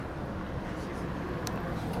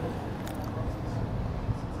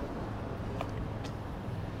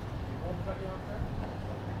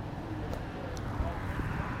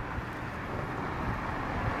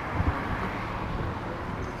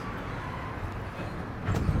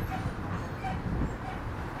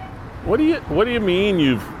What do you mean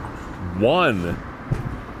you've won?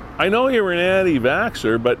 I know you're an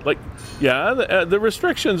anti-vaxxer, but the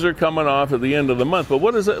restrictions are coming off at the end of the month. But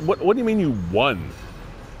what is it? What do you mean you won?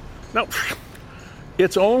 No,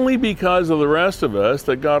 it's only because of the rest of us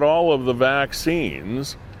that got all of the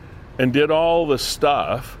vaccines and did all the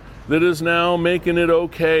stuff that is now making it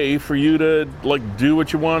okay for you to do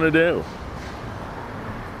what you want to do.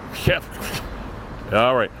 Yep.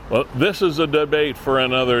 All right. Well, this is a debate for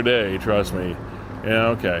another day. Trust me. Yeah.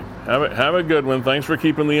 Okay. Have a good one. Thanks for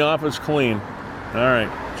keeping the office clean. All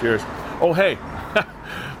right. Cheers. Oh, hey.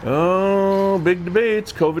 Oh, big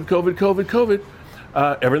debates. COVID.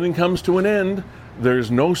 Everything comes to an end. There's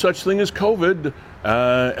no such thing as COVID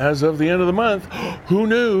as of the end of the month. Who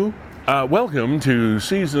knew? Welcome to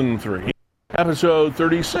Season 3, Episode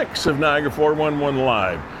 36 of Niagara 411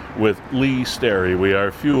 Live with Lee Sterry. We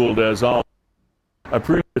are fueled, as always,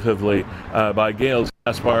 appreciatively by Gales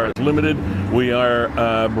Gas Bars Limited. We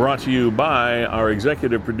are brought to you by our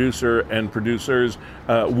executive producer and producers,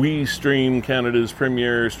 WeStream, Canada's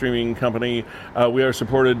premier streaming company. We are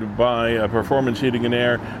supported by Performance Heating and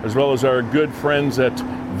Air, as well as our good friends at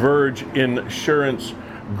Verge Insurance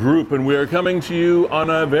Group. And we are coming to you on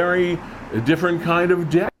a very different kind of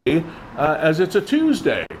day, as it's a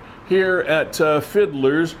Tuesday here at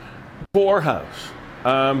Fiddler's Poorhouse.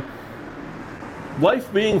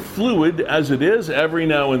 Life being fluid as it is, every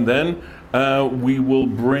now and then we will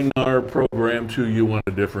bring our program to you on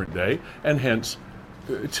a different day, and hence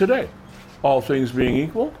today, all things being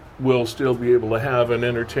equal, we'll still be able to have an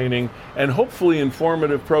entertaining and hopefully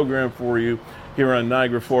informative program for you here on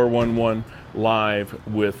Niagara 411 Live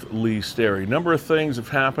with Lee Sterry. A number of things have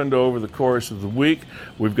happened over the course of the week.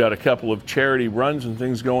 We've got a couple of charity runs and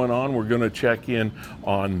things going on. We're going to check in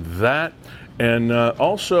on that. And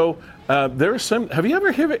also, there's some. Have you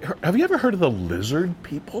ever heard of the lizard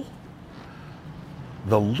people?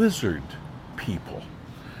 The lizard people.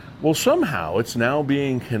 Well, somehow it's now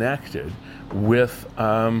being connected with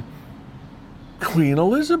Queen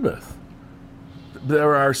Elizabeth.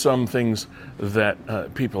 There are some things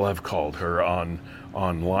that people have called her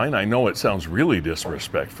online. I know it sounds really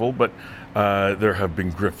disrespectful, but there have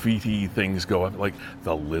been graffiti things go up, like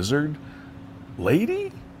the lizard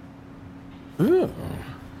lady? Ooh,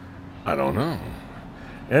 I don't know.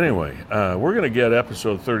 Anyway, we're going to get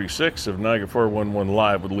episode 36 of Niagara 411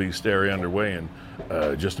 Live with Lee Sterry underway in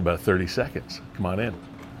just about 30 seconds. Come on in.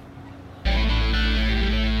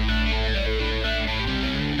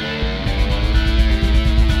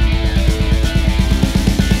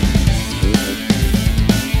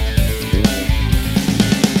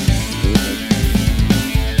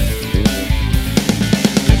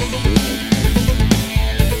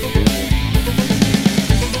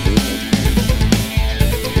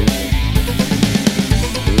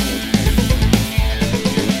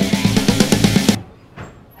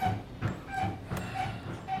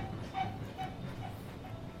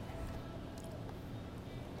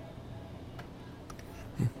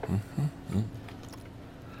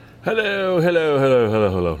 Hello.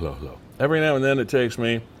 Every now and then it takes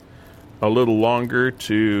me a little longer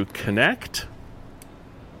to connect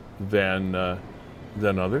than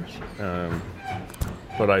others,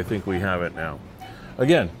 but I think we have it now.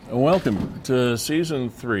 Again, welcome to Season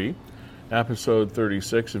 3, Episode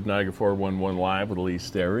 36 of Niagara 411 Live with Lee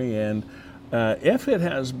Sterry. And if it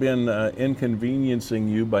has been inconveniencing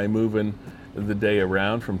you by moving the day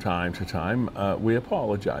around from time to time, we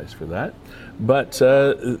apologize for that. But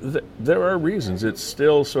there are reasons. It's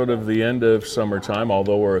still sort of the end of summertime,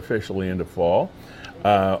 although we're officially into fall.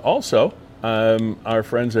 Also, our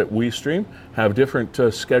friends at WeStream have different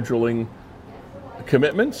scheduling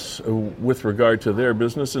commitments with regard to their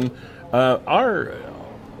business, and our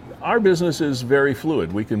business is very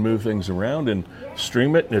fluid. We can move things around and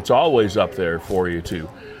stream it, and it's always up there for you to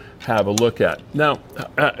have a look at. Now,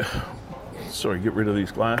 sorry, get rid of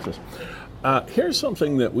these glasses. Here's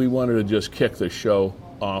something that we wanted to just kick the show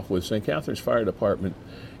off with. St. Catharines Fire Department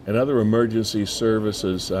and other emergency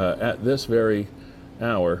services at this very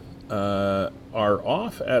hour are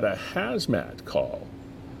off at a hazmat call.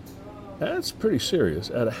 That's pretty serious,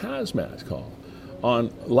 at a hazmat call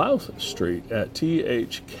on Louth Street at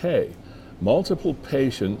THK. Multiple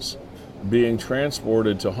patients being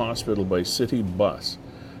transported to hospital by city bus.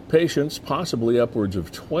 Patients, possibly upwards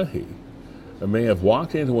of 20, may have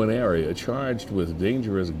walked into an area charged with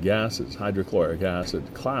dangerous gases, hydrochloric acid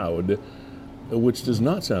cloud, which does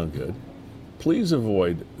not sound good. Please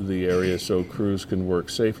avoid the area so crews can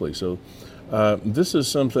work safely. So This is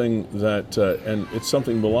something that, and it's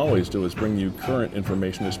something we'll always do, is bring you current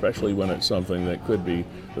information, especially when it's something that could be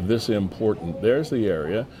this important. There's the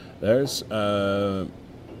area. There's,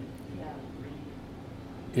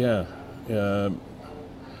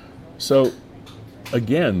 so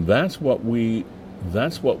again, that's what we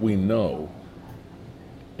know,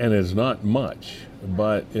 and it's not much,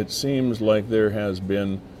 but it seems like there has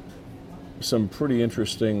been some pretty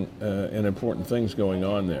interesting and important things going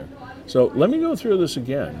on there. So let me go through this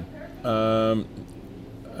again. Hang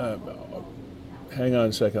on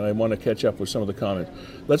a second. I want to catch up with some of the comments.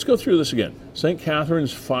 Let's go through this again. St.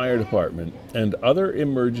 Catharines Fire Department and other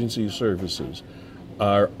emergency services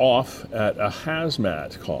are off at a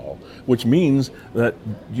hazmat call, which means that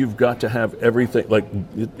you've got to have everything, like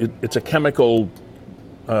it's a chemical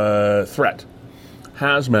threat.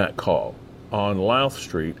 Hazmat call on Louth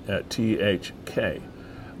Street at THK.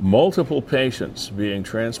 Multiple patients being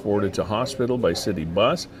transported to hospital by city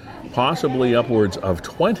bus, possibly upwards of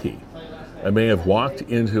 20. May have walked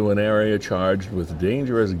into an area charged with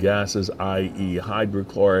dangerous gases, i.e.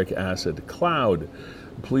 hydrochloric acid cloud.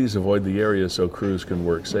 Please avoid the area so crews can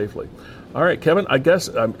work safely. All right, Kevin, I guess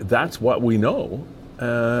that's what we know.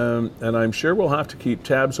 And I'm sure we'll have to keep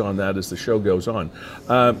tabs on that as the show goes on.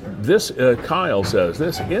 Kyle says,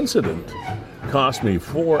 this incident cost me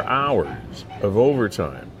 4 hours of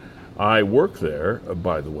overtime. I work there,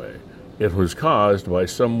 by the way. It was caused by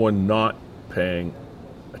someone not paying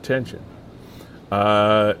attention.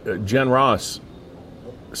 Jen Ross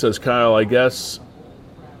says, Kyle, I guess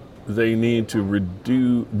they need to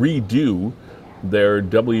redo their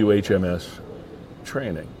WHMS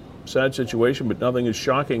training. Sad situation, but nothing is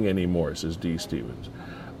shocking anymore, says D. Stevens.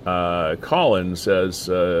 Colin says,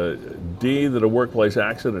 D, that a workplace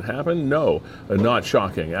accident happened? No, not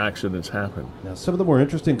shocking. Accidents happen. Now, some of the more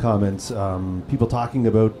interesting comments, people talking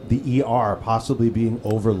about the ER possibly being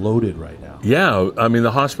overloaded right now. Yeah, I mean,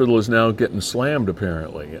 the hospital is now getting slammed,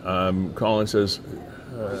 apparently. Colin says...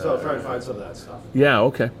 so I'll try and find some of that stuff. Yeah,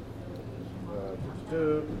 okay.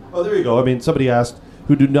 Oh, there you go. I mean, somebody asked,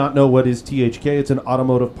 who do not know what is THK. It's an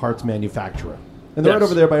automotive parts manufacturer. And they're right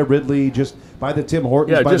over there by Ridley, just by the Tim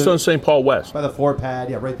Hortons. Yeah, just on St. Paul West. By the Ford pad,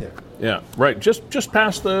 yeah, right there. Yeah, right, just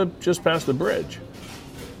past the bridge.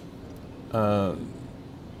 The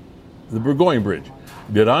Burgoyne Bridge.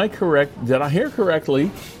 Did I hear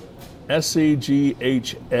correctly?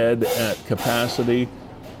 SCGH Ed at capacity,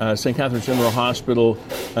 St. Catharines General Hospital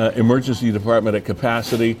Emergency Department at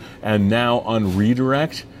capacity, and now on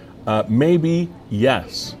redirect? Maybe,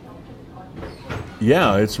 yes.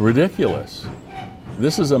 Yeah, it's ridiculous.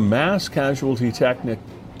 This is a mass casualty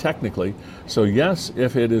technically, so yes,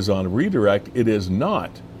 if it is on redirect, it is not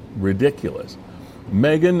ridiculous.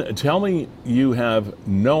 Megan, tell me you have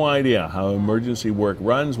no idea how emergency work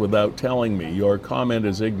runs without telling me. Your comment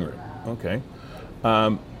is ignorant. Okay.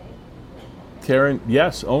 Karen,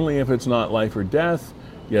 yes, only if it's not life or death.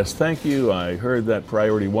 Yes, thank you. I heard that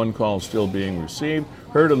priority 1 call is still being received.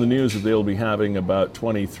 Heard on the news that they'll be having about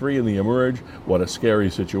 23 in the emerge. What a scary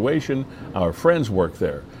situation. Our friends work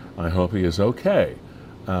there. I hope he is okay.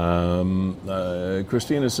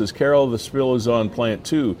 Christina says, Carol, the spill is on Plant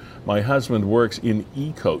 2. My husband works in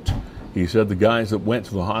E-Coat. He said the guys that went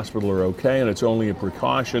to the hospital are okay, and it's only a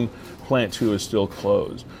precaution. Plant 2 is still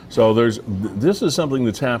closed. So this is something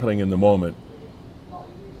that's happening in the moment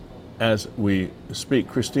as we speak.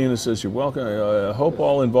 Christina says, you're welcome. I hope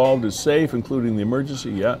all involved is safe, including the emergency.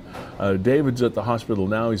 Yeah. David's at the hospital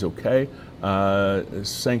now. He's okay.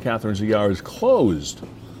 St. Catharines ER is closed.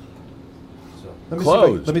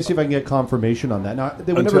 Let me see if I can get confirmation on that. Now,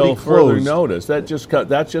 they would until never be closed. Further notice.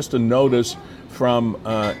 That's just a notice from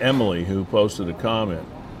Emily, who posted a comment.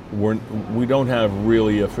 We don't have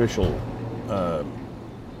really official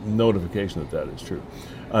notification that is true.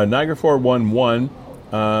 Niagara 411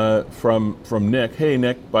 from Nick. Hey,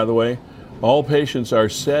 Nick, by the way, all patients are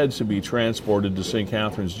said to be transported to St.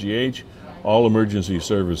 Catharines GH. All emergency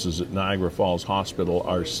services at Niagara Falls Hospital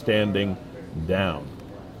are standing down.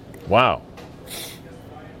 Wow.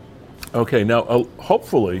 Okay, now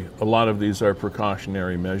hopefully a lot of these are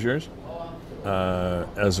precautionary measures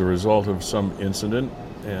as a result of some incident,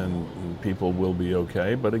 and people will be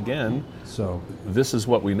okay. But again, so this is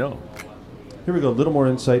what we know. Here we go, a little more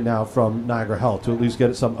insight now from Niagara Health to at least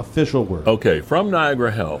get some official word. Okay, from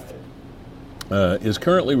Niagara Health is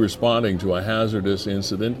currently responding to a hazardous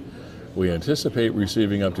incident. We anticipate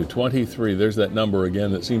receiving up to 23, there's that number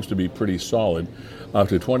again that seems to be pretty solid, up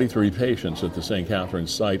to 23 patients at the St.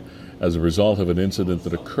 Catharines site as a result of an incident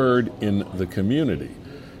that occurred in the community.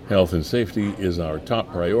 Health and safety is our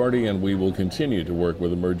top priority, and we will continue to work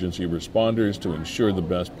with emergency responders to ensure the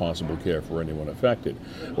best possible care for anyone affected.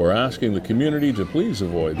 We're asking the community to please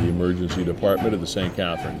avoid the emergency department at the St.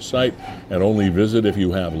 Catharines site and only visit if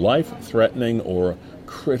you have life-threatening or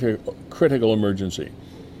critical emergency.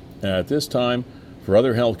 At this time, for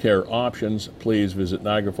other healthcare options, please visit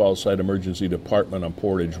Niagara Falls Site Emergency Department on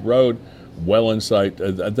Portage Road. Welland Site,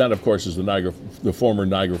 that of course is the former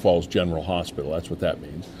Niagara Falls General Hospital, that's what that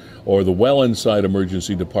means. Or the Welland Site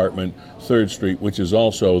Emergency Department, 3rd Street, which is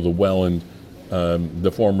also the Welland,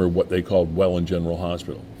 the former what they called Welland General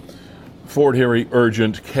Hospital. Fort Erie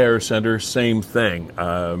Urgent Care Center, same thing.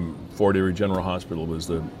 Fort Erie General Hospital was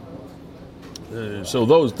the, so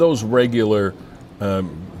those regular,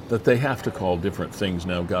 that they have to call different things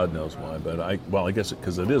now, God knows why, but I guess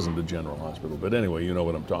because it isn't a general hospital, but anyway, you know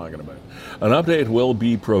what I'm talking about. An update will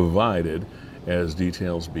be provided as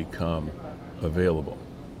details become available.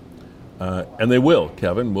 And they will,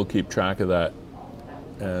 Kevin, we'll keep track of that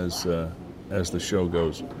as the show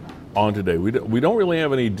goes on today. We don't really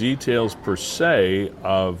have any details per se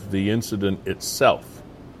of the incident itself.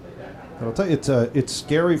 I'll tell you, it's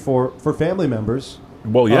scary for family members.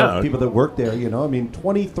 Well, yeah. People that work there, you know. I mean,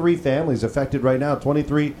 23 families affected right now,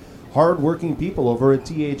 23 hard-working people over at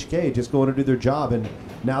THK just going to do their job, and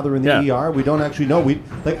now they're in the ER. We don't actually know.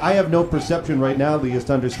 I have no perception right now, Leas,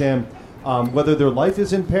 to understand whether their life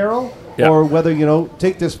is in peril or whether,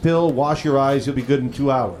 take this pill, wash your eyes, you'll be good in 2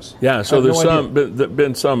 hours. Yeah, so there's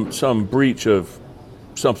been some breach of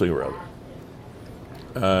something or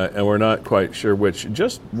other. And we're not quite sure which.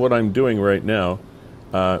 Just what I'm doing right now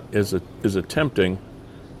is attempting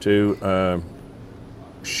to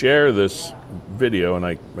share this video, and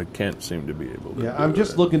I can't seem to be able to. Yeah, I'm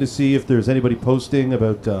just looking to see if there's anybody posting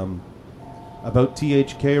about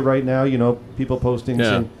THK right now. People posting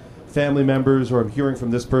saying family members, or I'm hearing from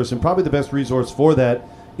this person. Probably the best resource for that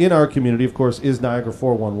in our community, of course, is Niagara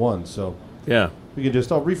 411. So we can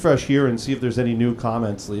I'll refresh here and see if there's any new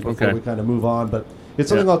comments, Lee, before we kind of move on. But it's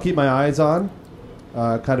something I'll keep my eyes on,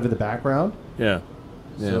 kind of in the background. Yeah.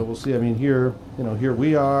 So we'll see. I mean, here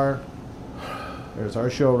we are. There's our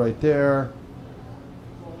show right there.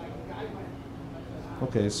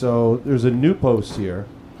 Okay, so there's a new post here.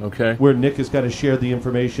 Okay. Where Nick has got to share the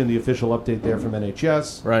information, the official update there from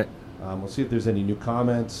NHS. Right. We'll see if there's any new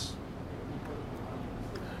comments.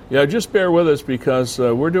 Yeah, just bear with us because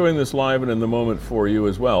we're doing this live and in the moment for you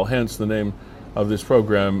as well. Hence the name of this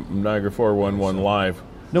program, Niagara 411 Live.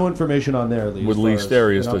 No information on there, Lee. With Lee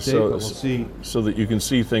Stereos, we'll so that you can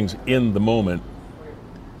see things in the moment.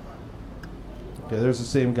 Okay, there's the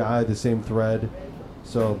same guy, the same thread.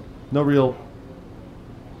 So no real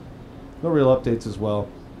updates as well.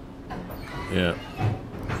 Yeah.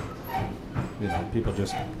 People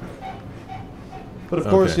just. But of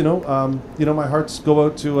course, my hearts go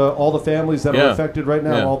out to all the families that are affected right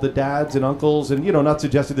now, all the dads and uncles, and not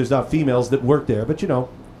suggesting there's not females that work there, but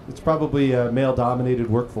it's probably a male-dominated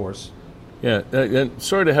workforce. Yeah, and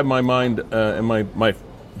sorry to have my mind and my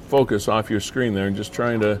focus off your screen there, and just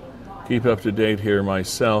trying to keep up to date here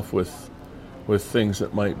myself with things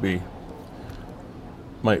that might be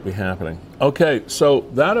happening. Okay, so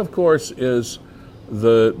that of course is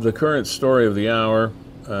the current story of the hour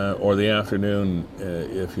or the afternoon,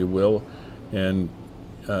 if you will, and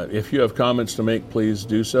if you have comments to make, please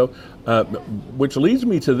do so. Which leads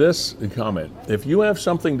me to this comment. If you have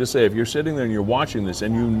something to say, if you're sitting there and you're watching this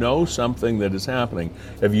and you know something that is happening,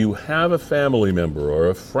 if you have a family member or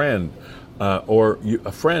a friend or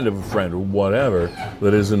a friend of a friend or whatever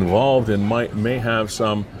that is involved and may have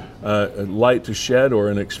some light to shed or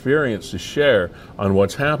an experience to share on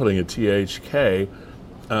what's happening at THK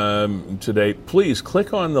today, please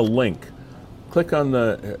click on the link. Click on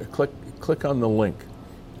the link.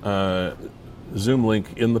 Zoom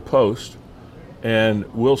link in the post, and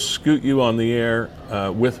we'll scoot you on the air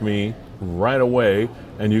with me right away,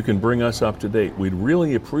 and you can bring us up to date. We'd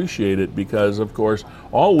really appreciate it because, of course,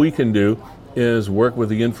 all we can do is work with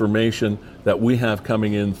the information that we have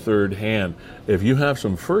coming in third hand. If you have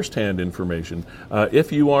some first-hand information,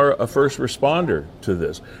 if you are a first responder to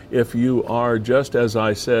this, if you are, just as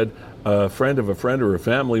I said, a friend of a friend or a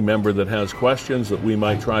family member that has questions that we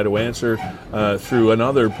might try to answer through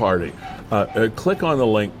another party, click on the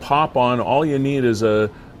link, pop on. All you need is a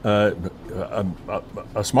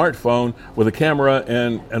smartphone with a camera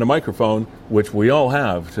and a microphone, which we all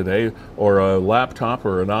have today, or a laptop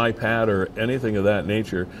or an iPad or anything of that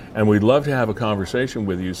nature. And we'd love to have a conversation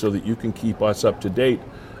with you so that you can keep us up to date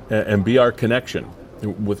and be our connection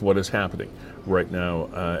with what is happening right now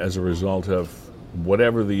as a result of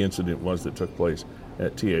whatever the incident was that took place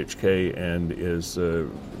at THK and is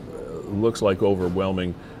looks like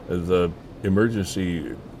overwhelming the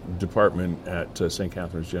emergency department at St.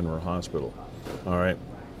 Catharines General Hospital. All right.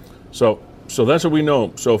 So that's what we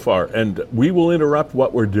know so far. And we will interrupt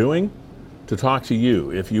what we're doing to talk to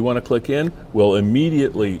you. If you want to click in, we'll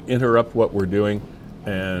immediately interrupt what we're doing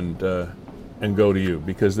and go to you,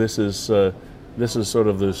 because this is sort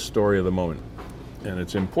of the story of the moment. And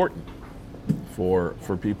it's important for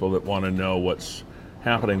people that want to know what's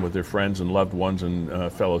happening with their friends and loved ones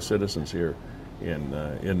and fellow citizens here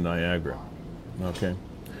in Niagara. Okay.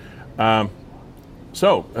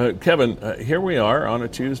 So, Kevin, here we are on a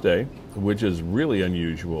Tuesday, which is really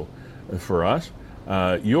unusual for us.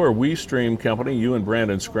 Your WeStream company, you and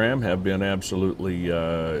Brandon Scram, have been absolutely,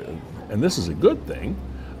 and this is a good thing,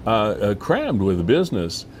 crammed with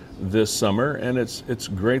business this summer, and it's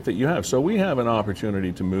great that you have. So we have an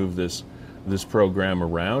opportunity to move this program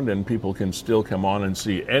around, and people can still come on and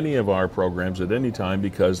see any of our programs at any time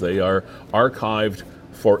because they are archived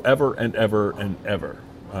forever and ever and ever.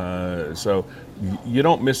 So you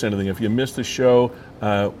don't miss anything. If you miss the show,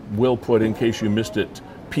 we'll put, in case you missed it,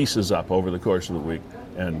 pieces up over the course of the week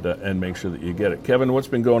and make sure that you get it. Kevin, what's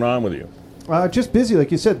been going on with you? Just busy,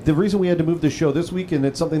 like you said. The reason we had to move the show this week, and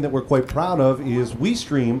it's something that we're quite proud of, is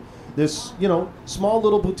WeStream, this small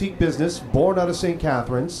little boutique business born out of St.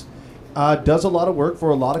 Catharines, does a lot of work for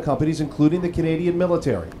a lot of companies, including the Canadian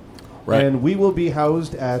military. Right. And we will be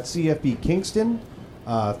housed at CFB Kingston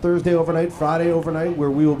Thursday overnight, Friday overnight, where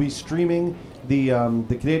we will be streaming the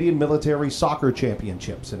Canadian Military Soccer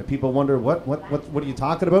Championships. And if people wonder, what are you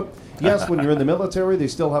talking about? Yes, when you're in the military, they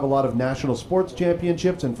still have a lot of national sports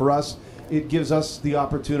championships, and for us, it gives us the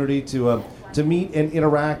opportunity to meet and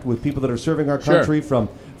interact with people that are serving our country, from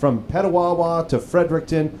Petawawa to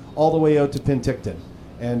Fredericton, all the way out to Penticton.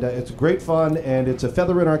 And it's great fun, and it's a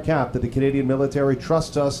feather in our cap that the Canadian military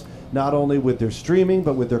trusts us not only with their streaming,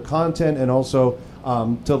 but with their content, and also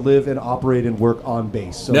to live and operate and work on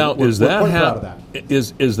base. So now, we're quite proud of that.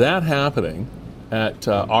 Is that happening at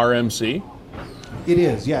RMC? It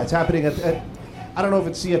is, yeah. It's happening at I don't know if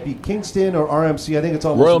it's CFB Kingston or RMC. I think it's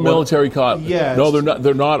almost Royal Military College. Yeah. No,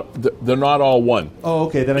 they're not all one. Oh,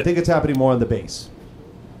 okay. Then I think it's happening more on the base.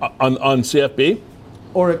 On CFB?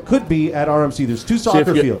 Or it could be at RMC. There's two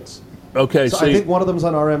soccer fields. Okay, so I think one of them's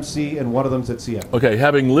on RMC and one of them's at CFB. Okay,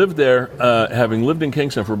 having lived there, having lived in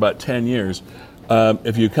Kingston for about 10 years,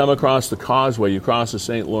 if you come across the causeway, you cross the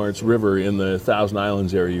St. Lawrence River in the Thousand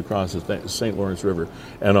Islands area. You cross the St. Lawrence River,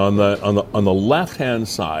 and on the left-hand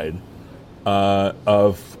side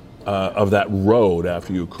of that road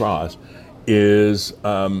after you cross is it's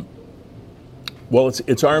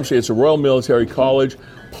RMC. It's a Royal Military College,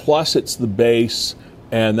 plus it's the base.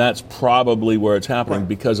 And that's probably where it's happening, right,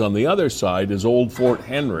 because on the other side is Old Fort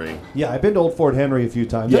Henry. Yeah, I've been to Old Fort Henry a few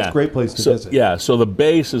times. That's a great place to visit. Yeah, so the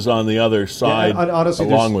base is on the other side. Yeah, honestly,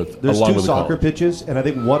 there's two soccer pitches, and I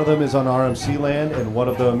think one of them is on RMC land, and one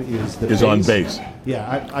of them is the base. On base.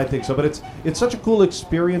 Yeah, I think so. But it's such a cool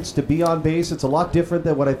experience to be on base. It's a lot different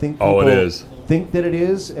than what I think people think that it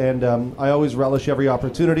is, and I always relish every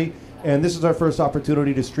opportunity. And this is our first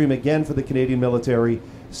opportunity to stream again for the Canadian military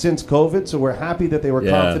since COVID, so we're happy that they were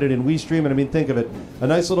confident in WeStream. And I mean, think of it, a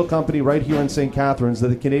nice little company right here in St. Catharines that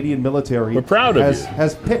the Canadian military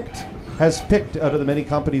has picked out of the many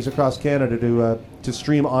companies across Canada to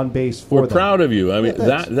stream on base for them. We're proud of you. I mean,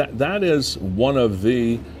 that is one of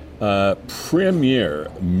the premier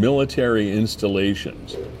military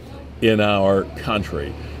installations in our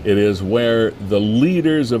country. It is where the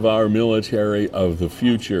leaders of our military of the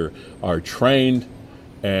future are trained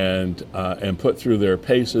and put through their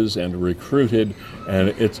paces and recruited, and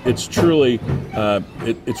it's truly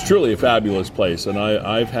a fabulous place. And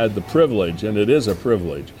I've had the privilege, and it is a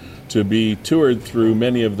privilege, to be toured through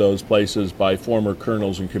many of those places by former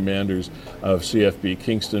colonels and commanders of CFB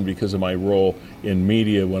Kingston because of my role in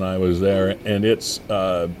media when I was there, and it's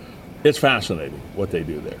fascinating what they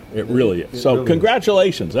do there. It really is. So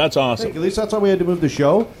congratulations. That's awesome. Thank you. At least that's why we had to move the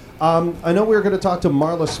show. I know we were going to talk to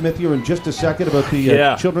Marla Smith here in just a second about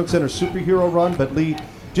the Children's Center superhero run, but Lee,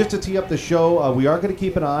 just to tee up the show, we are going to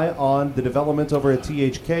keep an eye on the development over at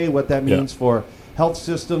THK, what that means for health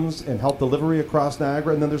systems and health delivery across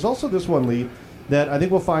Niagara. And then there's also this one, Lee, that I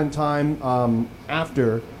think we'll find time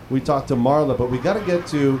after we talk to Marla, but we got to get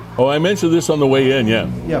to... Oh, I mentioned this on the way in, yeah.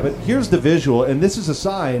 Yeah, but here's the visual, and this is a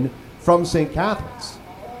sign from St. Catharines.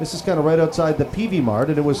 This is kind of right outside the PV Mart,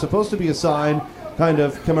 and it was supposed to be a sign kind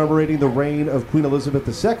of commemorating the reign of Queen Elizabeth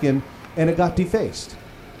II, and it got defaced.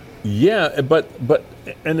 Yeah, but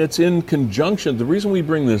it's in conjunction. The reason we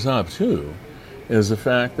bring this up, too, is the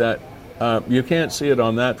fact that You can't see it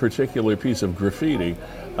on that particular piece of graffiti,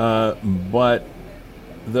 but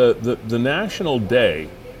the National Day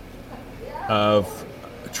of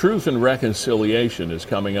Truth and Reconciliation is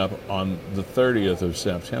coming up on the 30th of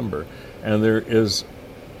September, and there is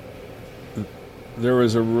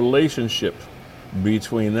a relationship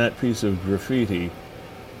between that piece of graffiti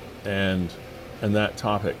and that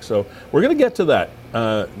topic. So we're going to get to that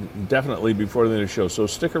definitely before the end of the show. So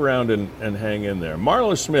stick around and hang in there.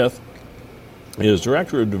 Marla Smith is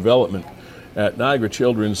Director of Development at Niagara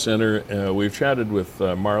Children's Center. We've chatted with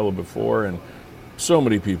Marla before, and so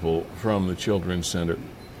many people from the Children's Center,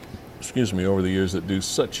 over the years that do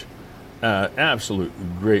such absolute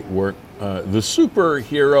great work. The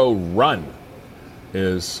Superhero Run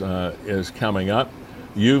is coming up.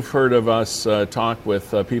 You've heard of us talk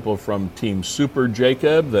with people from Team Super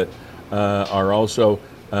Jacob that are also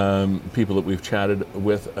people that we've chatted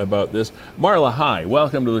with about this. Marla, hi.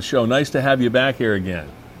 Welcome to the show. Nice to have you back here again.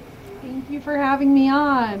 Thank you for having me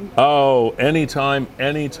on. Oh, anytime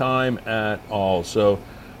at all. So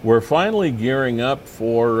we're finally gearing up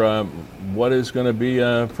for what is going to be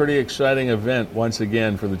a pretty exciting event once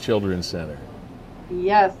again for the Children's Center.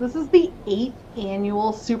 Yes, this is the 8th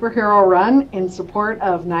annual Superhero Run in support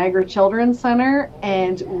of Niagara Children's Center,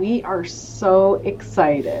 and we are so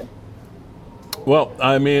excited. Well,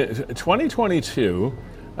 I mean, 2022,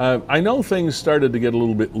 I know things started to get a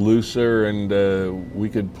little bit looser, and we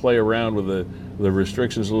could play around with the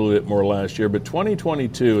restrictions a little bit more last year, but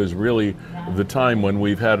 2022 is really the time when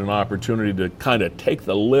we've had an opportunity to kind of take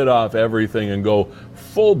the lid off everything and go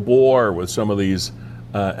full bore with some of these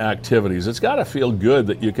activities. It's got to feel good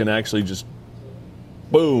that you can actually just,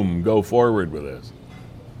 boom, go forward with this.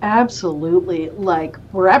 Absolutely. Like,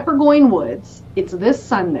 we're at Burgoyne Woods. It's this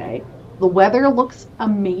Sunday. The weather looks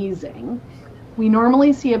amazing. We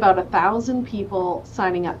normally see about 1,000 people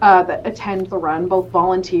signing up that attend the run, both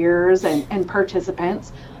volunteers and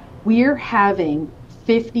participants. We're having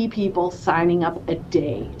 50 people signing up a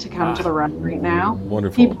day to come to the run right now.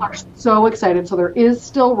 Wonderful. People are so excited. So there is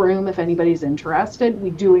still room if anybody's interested.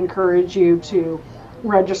 We do encourage you to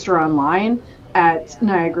register online at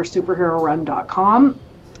niagarasuperherorun.com.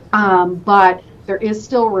 But there is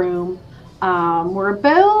still room. We're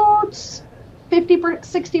about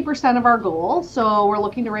 60% of our goal. So we're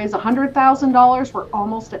looking to raise $100,000. We're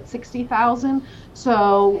almost at $60,000.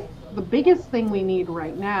 So the biggest thing we need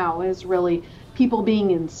right now is really people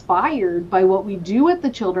being inspired by what we do at the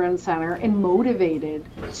Children's Center and motivated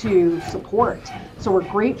to support. So we're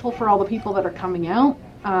grateful for all the people that are coming out,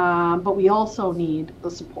 but we also need the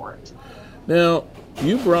support. Now,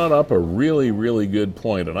 you brought up a really, really good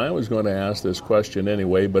point, and I was going to ask this question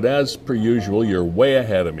anyway, but as per usual, you're way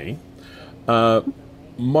ahead of me.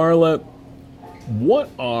 Marla, what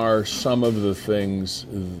are some of the things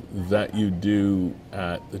that you do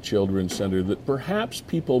at the Children's Center that perhaps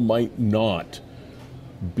people might not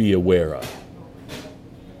be aware of?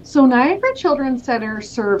 So Niagara Children's Center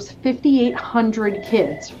serves 5,800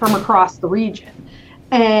 kids from across the region,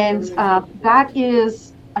 and that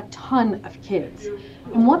is a ton of kids.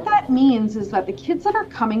 And what that means is that the kids that are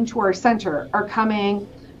coming to our center are coming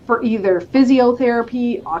for either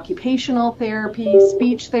physiotherapy, occupational therapy,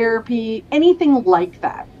 speech therapy, anything like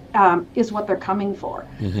that is what they're coming for.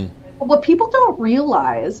 Mm-hmm. But what people don't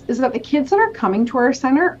realize is that the kids that are coming to our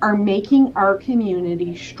center are making our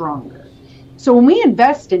community stronger. So when we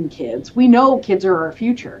invest in kids, we know kids are our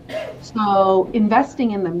future. So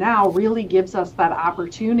investing in them now really gives us that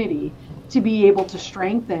opportunity to be able to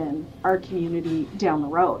strengthen our community down the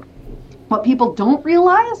road. What people don't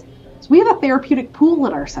realize is we have a therapeutic pool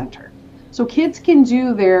at our center. So kids can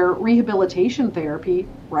do their rehabilitation therapy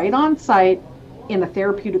right on site in a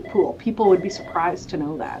therapeutic pool. People would be surprised to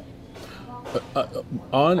know that.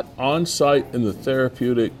 On site in the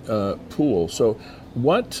therapeutic pool. So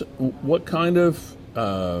what kind of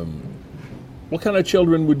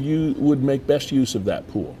children would make best use of that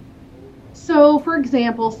pool? So, for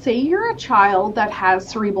example, say you're a child that has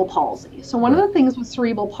cerebral palsy. So one of the things with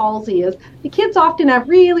cerebral palsy is the kids often have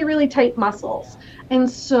really, really tight muscles. And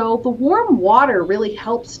so the warm water really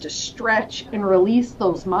helps to stretch and release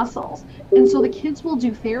those muscles. And so the kids will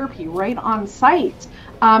do therapy right on site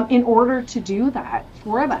in order to do that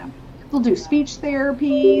for them. They'll do speech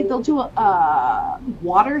therapy, they'll do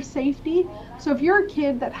water safety. So if you're a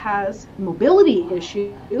kid that has mobility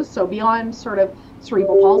issues, so beyond sort of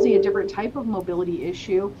cerebral palsy, a different type of mobility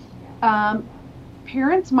issue,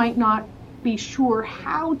 parents might not be sure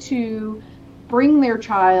how to bring their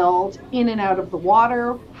child in and out of the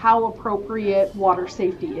water, how appropriate water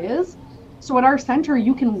safety is. So at our center,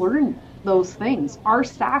 you can learn those things. Our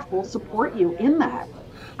staff will support you in that.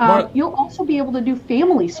 You'll also be able to do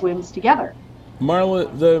family swims together.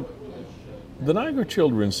 Marla, the Niagara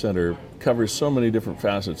Children's Center covers so many different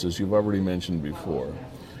facets, as you've already mentioned before.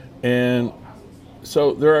 And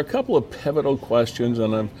so there are a couple of pivotal questions,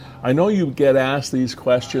 and I know you get asked these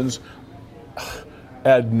questions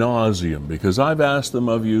ad nauseum, because I've asked them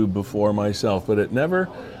of you before myself, but it never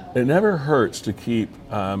hurts to keep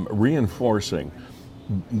reinforcing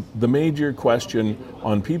the major question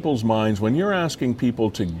on people's minds. When you're asking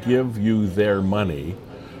people to give you their money,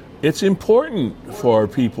 it's important for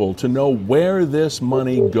people to know where this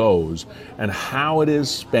money goes and how it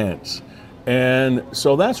is spent. And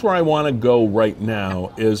so that's where I want to go right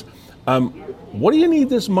now is, what do you need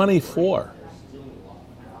this money for?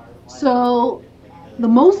 So the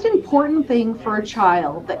most important thing for a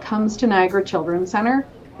child that comes to Niagara Children's Center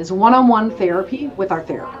is one-on-one therapy with our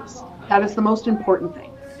therapists. That is the most important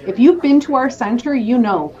thing. If you've been to our center, you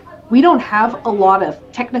know we don't have a lot of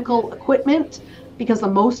technical equipment, because the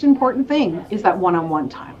most important thing is that one-on-one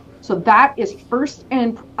time. So that is first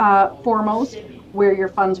and foremost where your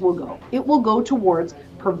funds will go. It will go towards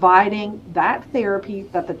providing that therapy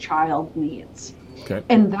that the child needs. Okay.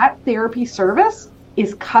 And that therapy service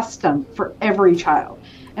is custom for every child.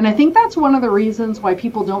 And I think that's one of the reasons why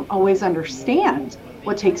people don't always understand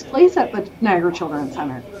what takes place at the Niagara Children's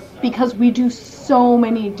Center, because we do so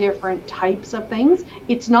many different types of things.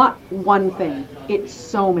 It's not one thing, it's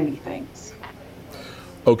so many things.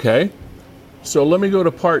 Okay, so let me go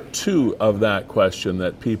to part two of that question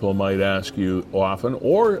that people might ask you often,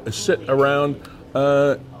 or sit around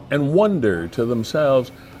and wonder to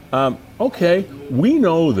themselves, okay, we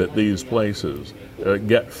know that these places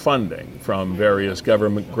get funding from various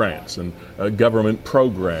government grants and government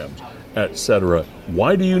programs, etc.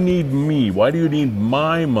 Why do you need me? Why do you need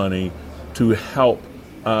my money to help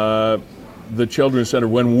the Children's Center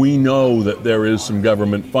when we know that there is some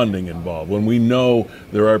government funding involved, when we know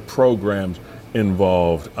there are programs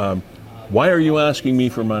involved? Why are you asking me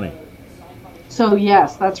for money? So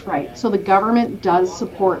yes, that's right. So the government does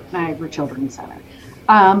support Niagara Children's Center.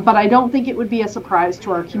 But I don't think it would be a surprise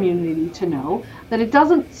to our community to know that it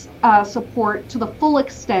doesn't support to the full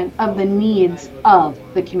extent of the needs of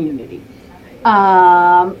the community.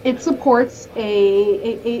 It supports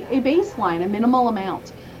a baseline, a minimal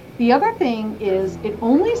amount. The other thing is it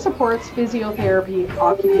only supports physiotherapy,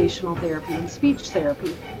 occupational therapy, and speech therapy,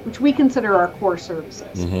 which we consider our core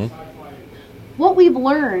services. Mm-hmm. What we've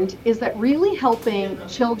learned is that really helping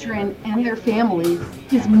children and their families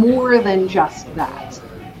is more than just that.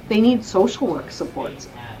 They need social work supports.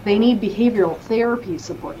 They need behavioral therapy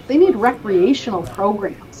support. They need recreational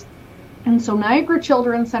programs. And so Niagara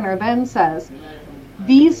Children's Center then says,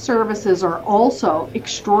 these services are also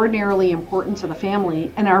extraordinarily important to the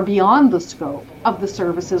family and are beyond the scope of the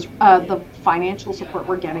services, the financial support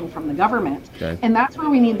we're getting from the government. Okay. And that's where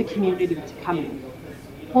we need the community to come in.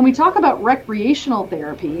 When we talk about recreational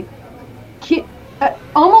therapy,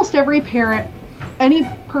 almost every parent, any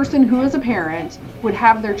person who is a parent, would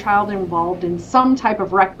have their child involved in some type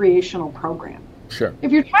of recreational program. Sure.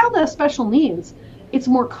 If your child has special needs, it's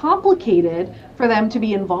more complicated for them to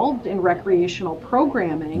be involved in recreational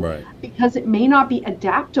programming, right, because it may not be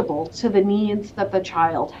adaptable to the needs that the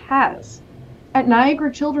child has. At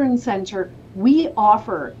Niagara Children's Center, we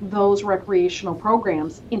offer those recreational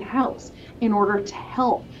programs in-house in order to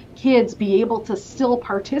help kids be able to still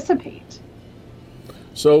participate.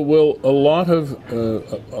 So will a lot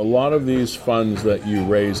of these funds that you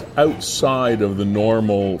raise outside of the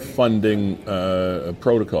normal funding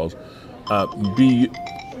protocols be?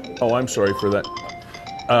 Oh, I'm sorry for that.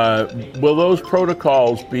 Will those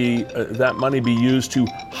protocols be that money be used to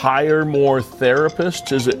hire more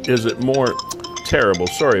therapists? Is it more terrible?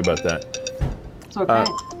 Sorry about that. It's okay.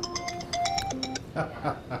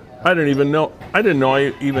 I didn't know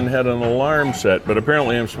I even had an alarm set, but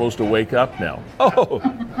apparently I'm supposed to wake up now. Oh,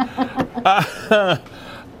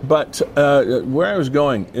 but where I was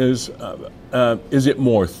going is it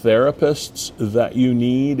more therapists that you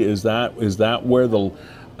need? Is that where the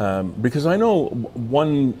because I know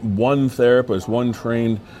one therapist, one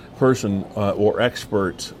trained person or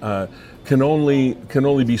expert can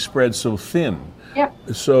only be spread so thin. Yeah.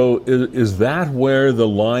 So is that where the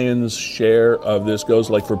lion's share of this goes,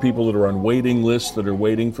 like for people that are on waiting lists that are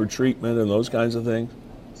waiting for treatment and those kinds of things?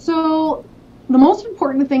 So the most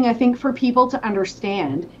important thing I think for people to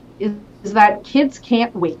understand is that kids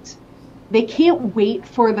can't wait. They can't wait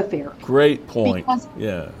for the therapy. Great point. Because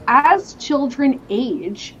yeah. As children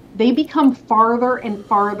age, they become farther and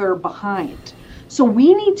farther behind. So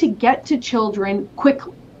we need to get to children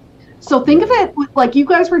quickly. So think of it like you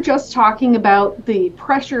guys were just talking about the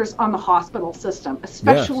pressures on the hospital system,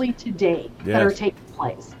 especially today, that are taking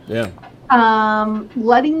place. Yeah.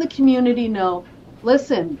 Letting the community know,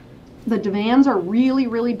 listen, the demands are really,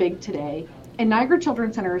 really big today. And Niagara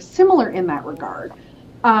Children's Center is similar in that regard.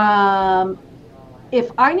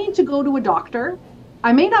 If I need to go to a doctor,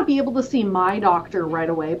 I may not be able to see my doctor right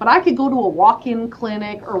away, but I could go to a walk-in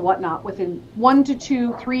clinic or whatnot within 1 to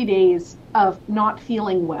 2, 3 days of not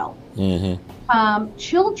feeling well. Mm-hmm.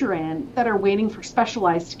 Children that are waiting for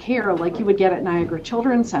specialized care, like you would get at Niagara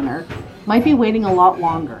Children's Center, might be waiting a lot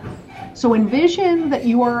longer. So envision that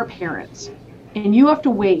you are a parent and you have to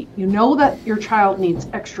wait. You know that your child needs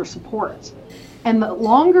extra support. And the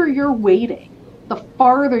longer you're waiting, the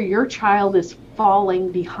farther your child is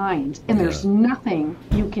falling behind, and there's nothing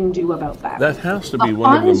you can do about that. That has to be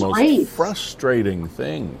one of the most frustrating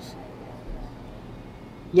things.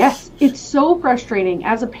 Yes, it's so frustrating.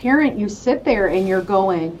 As a parent, you sit there and you're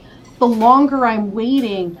going, the longer I'm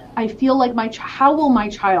waiting, I feel like how will my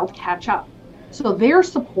child catch up? So their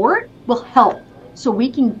support will help, so we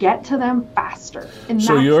can get to them faster. And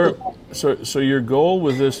so your goal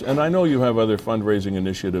with this, and I know you have other fundraising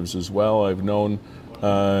initiatives as well. I've known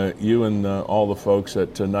you and all the folks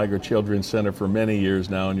at Niagara Children's Center for many years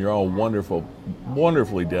now, and you're all wonderful,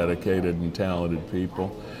 wonderfully dedicated and talented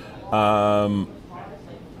people.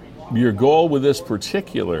 Your goal with this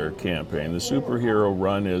particular campaign, the Superhero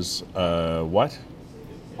Run, is what?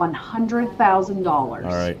 $100,000. All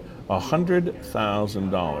right,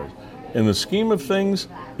 $100,000. In the scheme of things,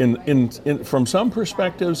 from some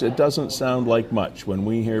perspectives, it doesn't sound like much when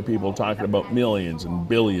we hear people talking about millions and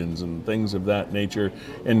billions and things of that nature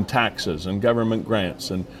in taxes and government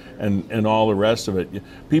grants and all the rest of it.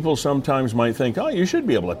 People sometimes might think, oh, you should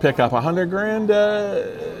be able to pick up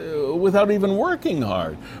 $100,000 without even working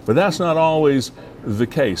hard. But that's not always the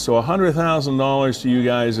case. So $100,000 to you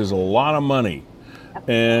guys is a lot of money.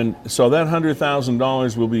 And so that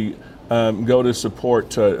 $100,000 will be go to support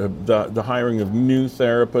the hiring of new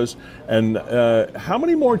therapists. And how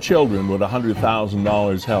many more children would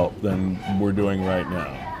 $100,000 help than we're doing right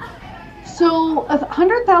now? So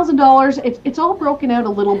 $100,000, it's all broken out a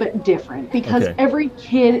little bit different because every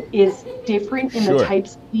kid is different in the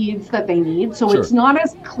types of needs that they need. So it's not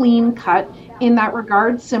as clean cut in that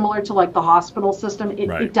regard, similar to like the hospital system.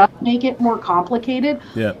 It does make it more complicated.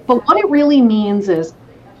 Yeah. But what it really means is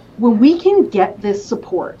when we can get this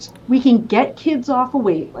support, we can get kids off a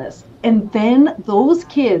wait list, and then those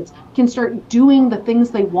kids can start doing the things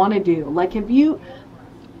they want to do. Like, Lee, do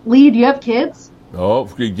you have kids? Oh,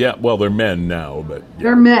 yeah. Well, they're men now, but... Yeah.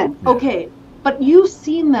 They're men. Yeah. Okay. But you've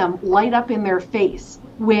seen them light up in their face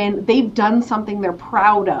when they've done something they're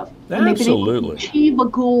proud of. When they've been able to achieve a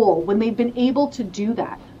goal, when they've been able to do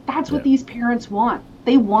that. That's what these parents want.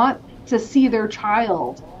 They want to see their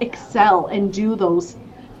child excel and do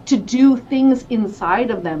things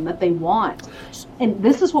inside of them that they want. And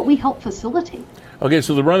this is what we help facilitate. Okay,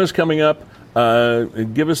 so the run is coming up.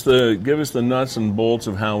 Give us the nuts and bolts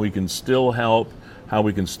of how we can still help, how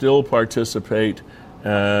we can still participate,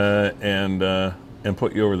 and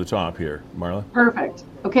put you over the top here, Marla. Perfect.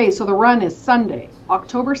 Okay, so the run is Sunday,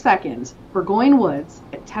 October 2nd, Burgoyne Woods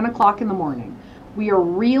at 10 o'clock in the morning. We are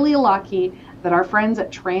really lucky that our friends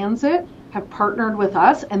at Transit have partnered with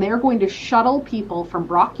us, and they're going to shuttle people from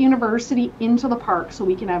Brock University into the park so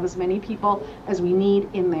we can have as many people as we need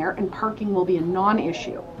in there, and parking will be a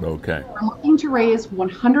non-issue. Okay. We're looking to raise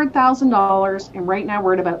 $100,000, and right now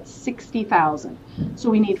we're at about $60,000.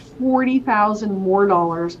 So we need $40,000 more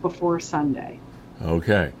dollars before Sunday.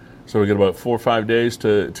 Okay. So we got about 4 or 5 days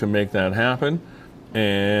to make that happen.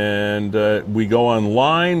 And we go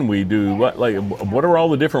online, we do what are all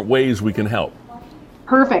the different ways we can help?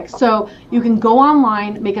 Perfect. So you can go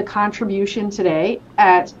online, make a contribution today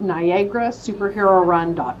at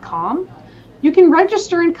niagarasuperherorun.com. You can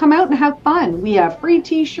register and come out and have fun. We have free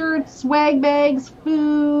t-shirts, swag bags,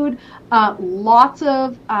 food, lots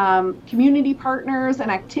of community partners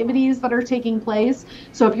and activities that are taking place.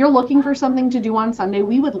 So if you're looking for something to do on Sunday,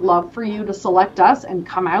 we would love for you to select us and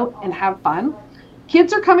come out and have fun.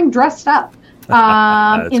 Kids are coming dressed up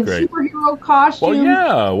in great. Superhero costumes. Well,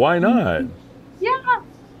 yeah, why not? Yeah.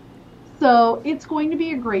 So it's going to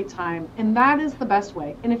be a great time, and that is the best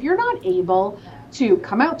way. And if you're not able to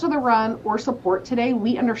come out to the run or support today,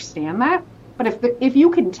 we understand that. But if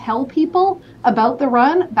you can tell people about the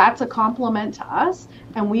run, that's a compliment to us,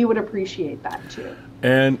 and we would appreciate that too.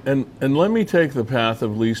 And let me take the path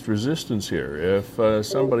of least resistance here. If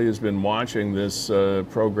somebody has been watching this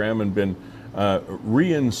program and been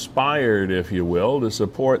re-inspired, if you will, to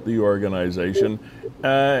support the organization,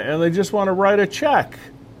 and they just want to write a check,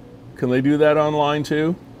 Can they do that online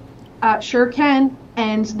too? Sure can.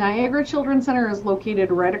 And Niagara Children's Center is located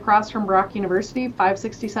right across from Brock University,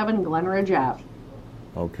 567 Glenridge Ave.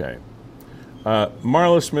 Okay.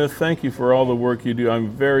 Marla Smith, thank you for all the work you do. I'm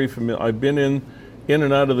very familiar. I've been in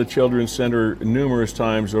and out of the Children's Center numerous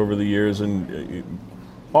times over the years, and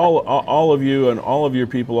all of you and all of your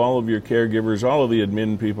people, all of your caregivers, all of the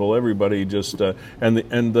admin people, everybody just and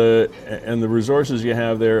the resources you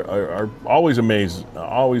have there are always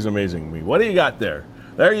amazing me. What do you got there?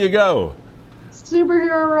 There you go.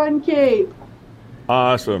 Superhero Run Cape.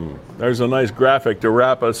 Awesome. There's a nice graphic to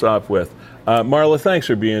wrap us up with. Marla, thanks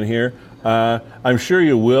for being here. I'm sure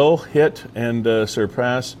you will hit and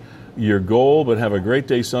surpass your goal, but have a great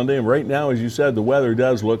day Sunday. And right now, as you said, the weather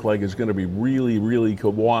does look like it's going to be really, really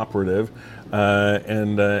cooperative,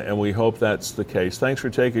 and we hope that's the case. Thanks for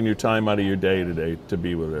taking your time out of your day today to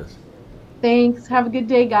be with us. Thanks. Have a good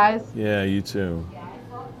day, guys. Yeah, you too.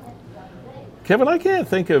 Kevin, I can't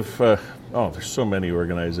think of, there's so many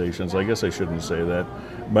organizations. I guess I shouldn't say that.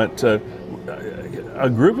 But a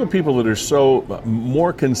group of people that are so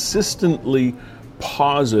more consistently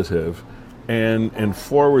positive and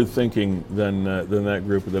forward-thinking than that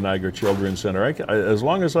group of the Niagara Children's Center. As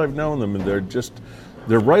long as I've known them,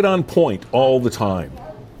 they're right on point all the time.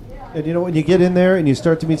 And when you get in there and you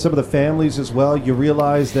start to meet some of the families as well, you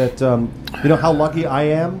realize that how lucky I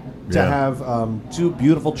am to have two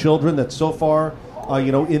beautiful children that so far,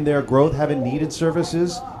 in their growth haven't needed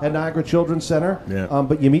services at Niagara Children's Center. Yeah.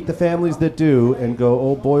 But you meet the families that do and go,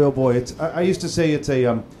 oh boy. I used to say it's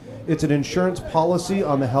an insurance policy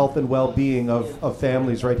on the health and well-being of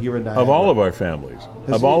families right here in Niagara. Of all of our families,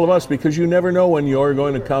 all of us, because you never know when you're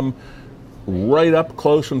going to come right up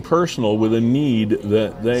close and personal with a need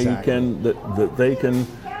that they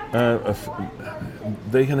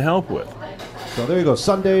can help with. So there you go.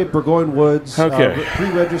 Sunday, Burgoyne Woods. Okay.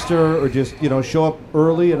 Pre-register or just show up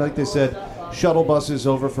early. And like they said, shuttle buses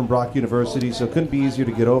over from Brock University, so it couldn't be easier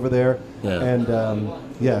to get over there. Yeah. And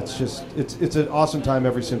it's an awesome time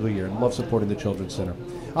every single year. And love supporting the Children's Center.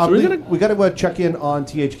 So we got to check in on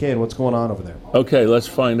THK and what's going on over there. Okay, let's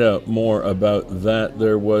find out more about that.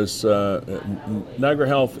 There was Niagara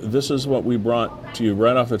Health. This is what we brought to you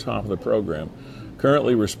right off the top of the program.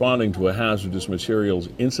 Currently responding to a hazardous materials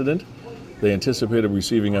incident. They anticipated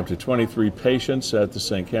receiving up to 23 patients at the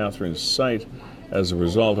St. Catharines site as a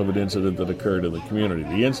result of an incident that occurred in the community.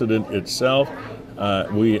 The incident itself,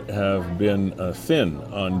 we have been thin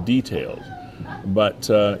on details. But,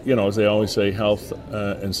 as they always say, health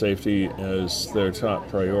and safety is their top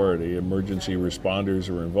priority. Emergency responders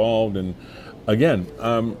are involved. And, again,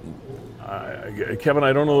 Kevin,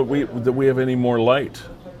 I don't know that we have any more light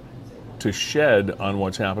to shed on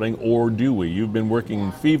what's happening, or do we? You've been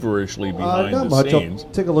working feverishly behind not the much. scenes.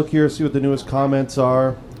 I'll take a look here, see what the newest comments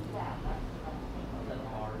are.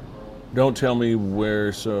 Don't tell me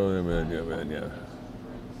where,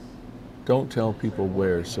 Don't tell people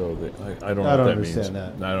where, so that I don't know what that means. Understand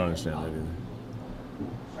that. I don't understand that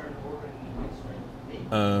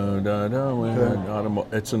either.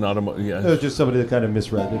 It's an automotive. Yeah. It was just somebody that kind of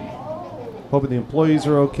misread it. Hoping the employees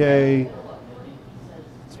are okay.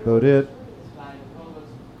 That's about it.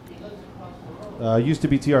 Used to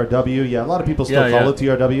be TRW. Yeah, a lot of people still call it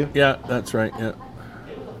TRW. Yeah, that's right. Yeah.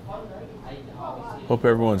 Hope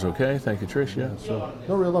everyone's okay. Thank you, Trish. Yeah. So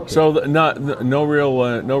no real updates. So no real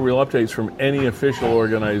updates from any official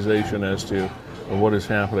organization as to what is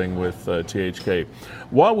happening with THK.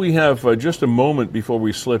 While we have just a moment before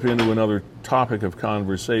we slip into another topic of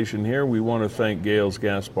conversation here, we want to thank Gales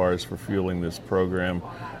Gas Bars for fueling this program,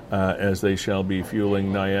 as they shall be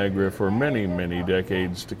fueling Niagara for many, many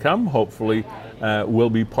decades to come. Hopefully, we'll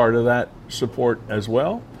be part of that support as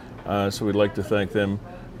well. So we'd like to thank them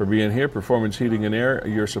for being here. Performance Heating and Air,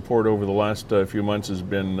 your support over the last few months has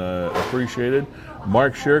been appreciated.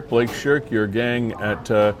 Mark Shirk, Blake Shirk, your gang at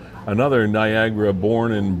another Niagara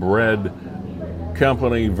born and bred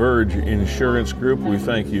company, Verge Insurance Group. We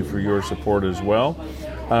thank you for your support as well.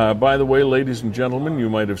 By the way, ladies and gentlemen, you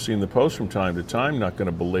might have seen the post from time to time. Not going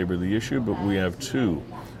to belabor the issue, but we have two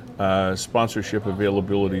sponsorship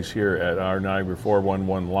availabilities here at our Niagara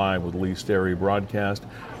 411 Live with Lee Sterry broadcast.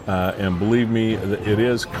 And believe me, it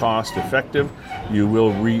is cost effective. You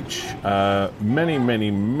will reach many,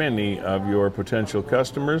 many, many of your potential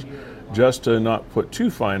customers. Just to not put too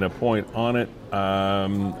fine a point on it,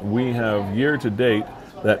 we have year to date,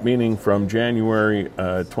 that meaning from January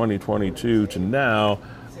 2022 to now,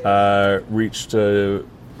 reached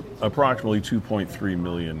approximately 2.3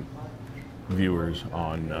 million viewers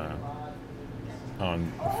on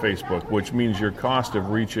Facebook, which means your cost of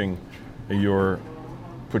reaching your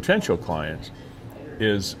potential clients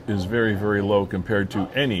is very, very low compared to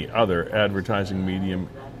any other advertising medium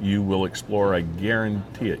you will explore. I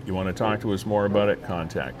guarantee it. You want to talk to us more about it,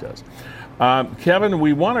 contact us. Kevin,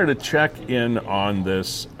 we wanted to check in on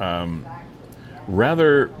this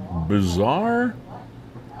rather bizarre,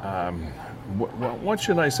 what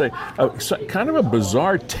should I say, kind of a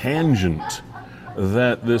bizarre tangent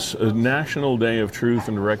that this National Day of Truth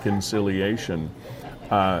and Reconciliation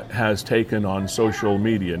has taken on social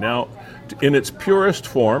media. Now, in its purest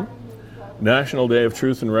form, National Day of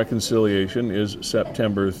Truth and Reconciliation is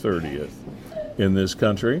September 30th in this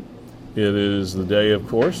country. It is the day, of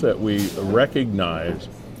course, that we recognize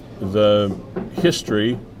the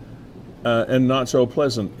history and not so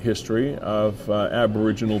pleasant history of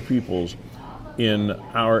Aboriginal peoples in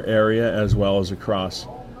our area as well as across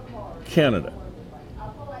Canada.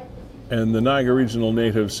 And the Niagara Regional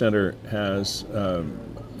Native Centre has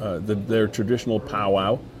their traditional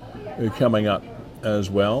powwow coming up as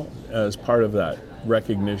well as part of that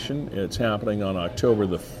recognition. It's happening on October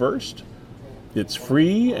the 1st. It's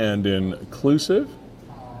free and inclusive.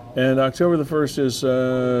 And October the 1st is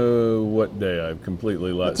what day? I've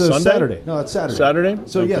completely lost. It's Sunday? Saturday. No, it's Saturday. Saturday?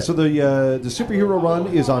 So okay. yeah, so the superhero run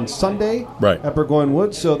is on Sunday at Burgoyne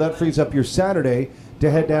Woods. So that frees up your Saturday to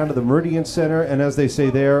head down to the Meridian Center. And as they say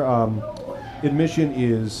there, admission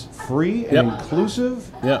is free and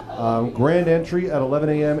inclusive. Grand entry at 11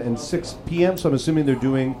 a.m. and 6 p.m. So I'm assuming they're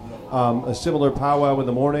doing a similar powwow in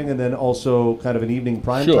the morning and then also kind of an evening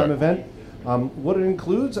primetime event. What it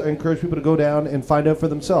includes, I encourage people to go down and find out for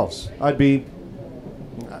themselves. I'd be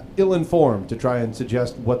ill-informed to try and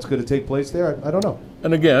suggest what's going to take place there. I don't know.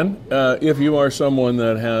 And again, if you are someone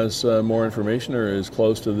that has more information or is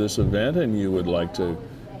close to this event and you would like to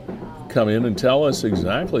come in and tell us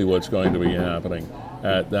exactly what's going to be happening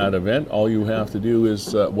at that event, all you have to do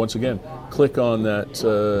is, once again, click on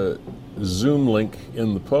that Zoom link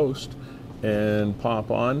in the post and pop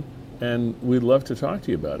on, and we'd love to talk to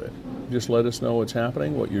you about it. Just let us know what's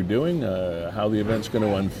happening, what you're doing, how the event's going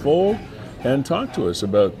to unfold, and talk to us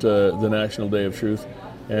about the National Day of Truth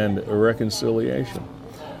and Reconciliation.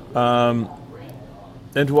 And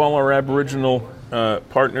to all our Aboriginal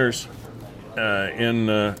partners in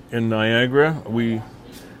Niagara, we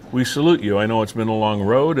salute you. I know it's been a long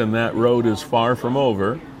road, and that road is far from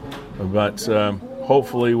over, but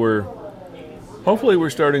hopefully we're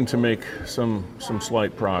starting to make some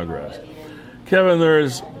slight progress. Kevin,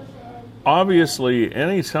 there's obviously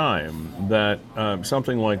any time that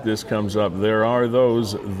something like this comes up, there are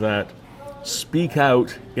those that speak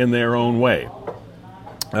out in their own way,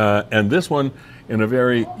 and this one in a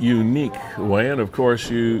very unique way. And of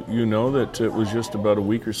course, you know that it was just about a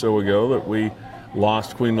week or so ago that we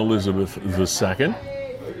lost Queen Elizabeth II.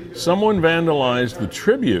 Someone vandalized the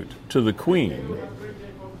tribute to the Queen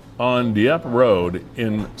on Dieppe Road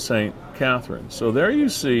in St. Catharines. So there you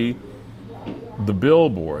see the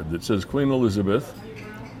billboard that says Queen Elizabeth,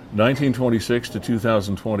 1926 to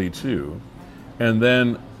 2022, and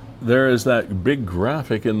then there is that big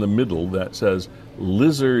graphic in the middle that says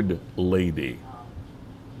Lizard Lady.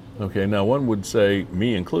 Okay, now one would say,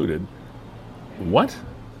 me included, what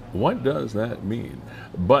does that mean?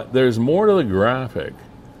 But there's more to the graphic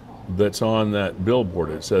that's on that billboard.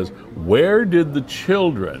 It says, where did the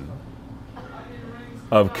children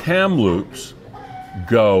of Kamloops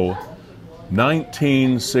go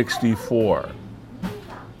 1964?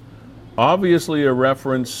 Obviously a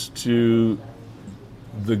reference to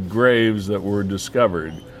the graves that were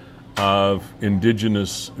discovered of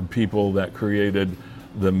Indigenous people that created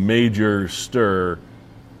the major stir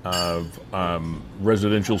of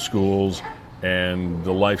residential schools and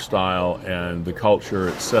the lifestyle and the culture,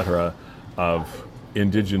 etc., of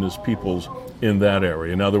Indigenous peoples in that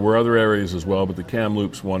area. Now, there were other areas as well, but the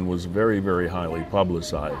Kamloops one was very, very highly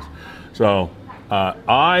publicized. So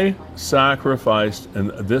I sacrificed,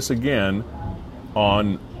 and this again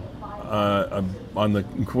on the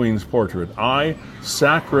Queen's portrait, I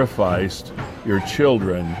sacrificed your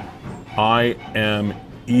children. I am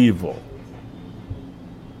evil.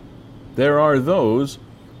 There are those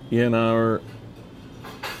in our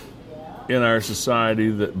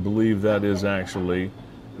society that believe that is actually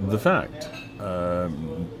the fact.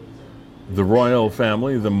 The royal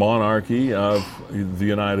family, the monarchy of the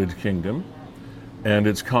United Kingdom and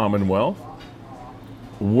its Commonwealth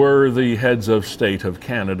were the heads of state of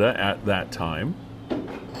Canada at that time,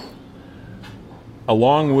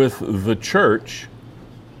 along with the church,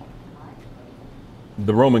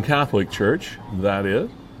 the Roman Catholic Church, that is,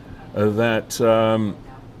 that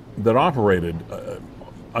operated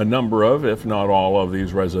a number of, if not all of,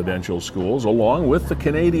 these residential schools, along with the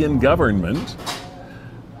Canadian government.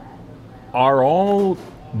 are all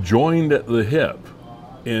joined at the hip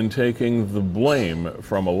in taking the blame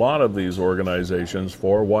from a lot of these organizations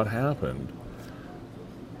for what happened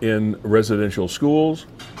in residential schools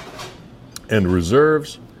and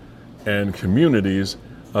reserves and communities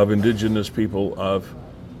of Indigenous people of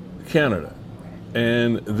Canada.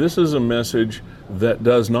 And this is a message that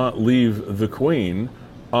does not leave the Queen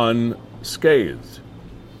unscathed.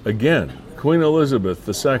 Again, Queen Elizabeth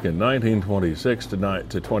II, 1926 to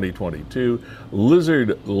 2022,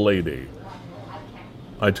 Lizard Lady.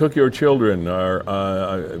 I took your children,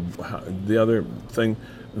 the other thing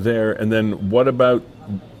there, and then what about,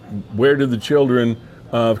 where did the children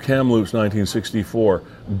of Kamloops, 1964,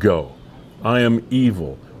 go? I am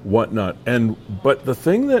evil, whatnot. But the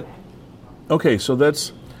thing that, okay, so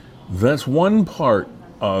that's one part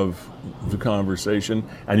of the conversation,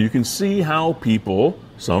 and you can see how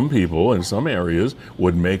some people in some areas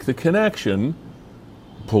would make the connection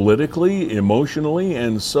politically, emotionally,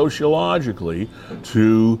 and sociologically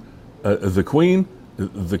to the Queen,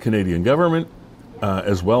 the Canadian government,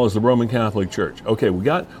 as well as the Roman Catholic Church. Okay,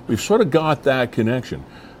 we've sort of got that connection.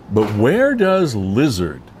 But where does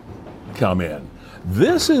lizard come in?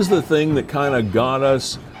 This is the thing that kind of got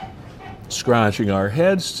us scratching our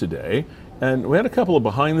heads today. And we had a couple of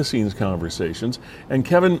behind-the-scenes conversations, and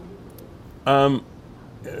Kevin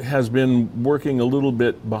has been working a little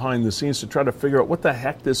bit behind the scenes to try to figure out what the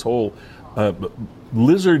heck this whole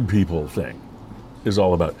lizard people thing is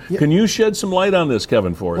all about. Yeah. Can you shed some light on this,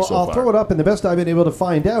 Kevin, for us so far? I'll throw it up, and the best I've been able to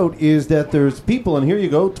find out is that there's people, and here you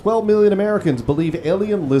go, 12 million Americans believe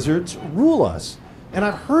alien lizards rule us. And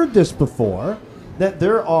I've heard this before, that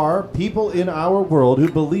there are people in our world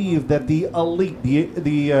who believe that the elite,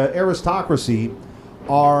 the aristocracy,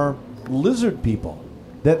 are lizard people,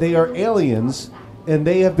 that they are aliens, and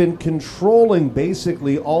they have been controlling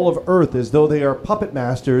basically all of Earth as though they are puppet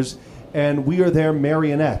masters, and we are their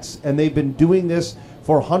marionettes. And they've been doing this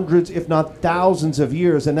for hundreds, if not thousands of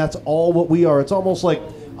years, and that's all what we are. It's almost like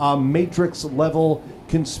Matrix-level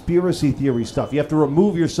conspiracy theory stuff. You have to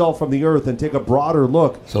remove yourself from the Earth and take a broader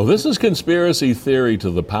look. So this is conspiracy theory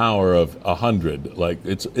to the power of 100. Like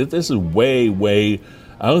this is way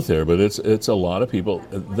out there, but it's a lot of people.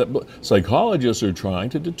 Psychologists are trying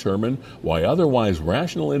to determine why otherwise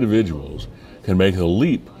rational individuals can make a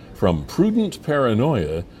leap from prudent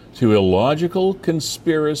paranoia to illogical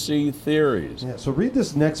conspiracy theories. Yeah, so read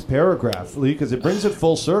this next paragraph, Lee, because it brings it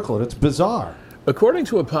full circle, and it's bizarre. According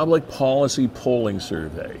to a public policy polling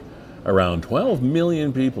survey, around 12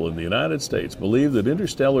 million people in the United States believe that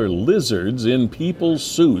interstellar lizards in people's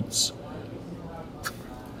suits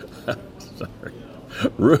I'm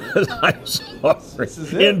sorry.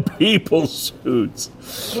 In people's suits.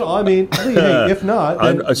 Well, I mean, hey, if not,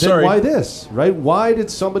 then why this, right? Why did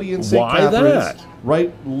somebody in St. Catharines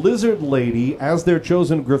write Lizard Lady as their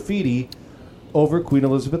chosen graffiti over Queen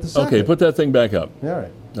Elizabeth II? Okay, put that thing back up. All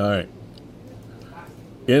right.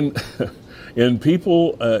 In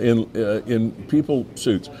people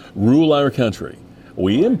suits rule our country.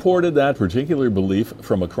 We imported that particular belief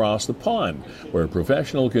from across the pond, where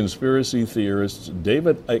professional conspiracy theorist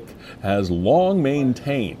David Icke has long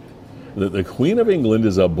maintained that the Queen of England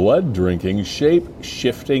is a blood-drinking,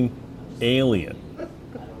 shape-shifting alien.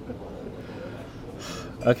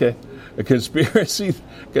 Okay, conspiracy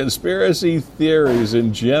theories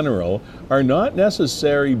in general are not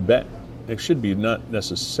necessarily bad. It should be not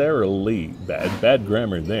necessarily bad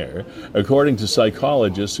grammar there, according to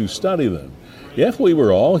psychologists who study them. If we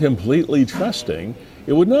were all completely trusting,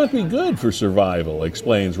 it would not be good for survival,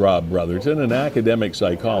 explains Rob Brotherton, an academic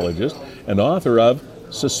psychologist and author of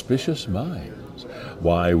Suspicious Minds: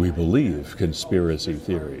 Why We Believe Conspiracy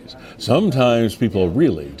Theories. Sometimes people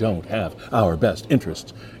really don't have our best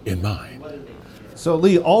interests in mind. So,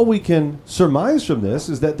 Lee, all we can surmise from this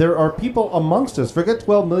is that there are people amongst us, forget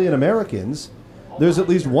 12 million Americans, there's at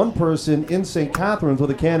least one person in St. Catharines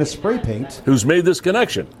with a can of spray paint who's made this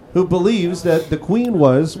connection, who believes that the Queen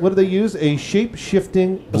was, what do they use? A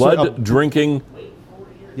shape-shifting... Blood-drinking...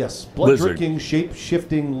 Yes, blood-drinking,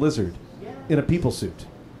 shape-shifting lizard in a people suit.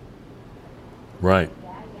 Right.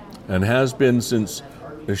 And has been since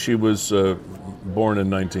she was born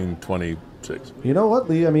in 1926. You know what,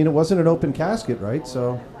 Lee? I mean, it wasn't an open casket, right?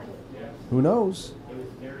 So, who knows?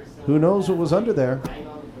 Who knows what was under there?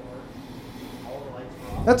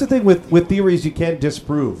 That's the thing with theories you can't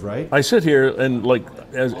disprove, right? I sit here and, like,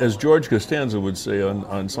 as George Costanza would say on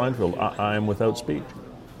Seinfeld, I am without speech.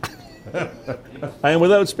 I am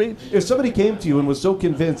without speech. If somebody came to you and was so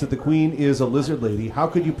convinced that the Queen is a lizard lady, how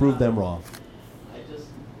could you prove them wrong?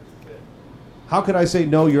 how could I say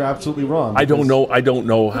no? You're absolutely wrong. I don't know. I don't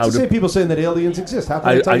know how to to say people saying that aliens exist. How can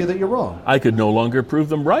I tell you that you're wrong? I could no longer prove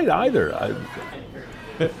them right either.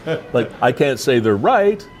 I can't say they're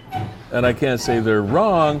right, and I can't say they're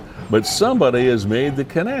wrong. But somebody has made the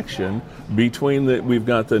connection between we've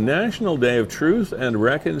got the National Day of Truth and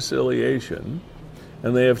Reconciliation,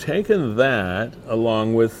 and they have taken that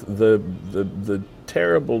along with the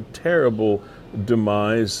terrible, terrible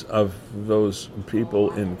demise of those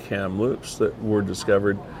people in Kamloops that were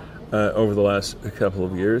discovered over the last couple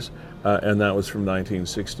of years, and that was from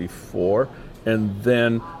 1964, and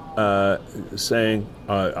then saying,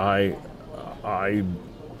 I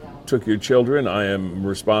took your children, I am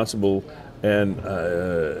responsible, and,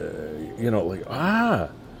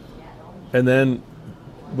 and then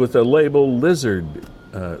with a label lizard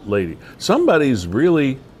lady. Somebody's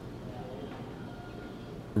really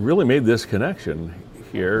made this connection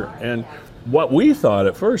here, and what we thought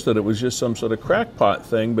at first that it was just some sort of crackpot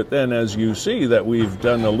thing, but then as you see that we've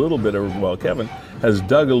done a little bit of, Kevin has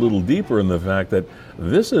dug a little deeper in the fact that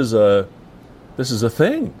this is a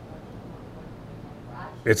thing.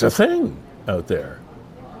 It's a thing out there.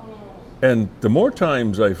 And the more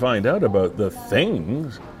times I find out about the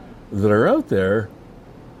things that are out there,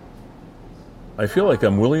 I feel like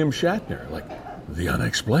I'm William Shatner, like the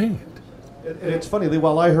unexplained. And it's funny,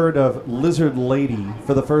 while I heard of Lizard Lady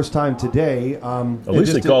for the first time today... at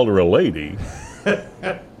least they called her a lady.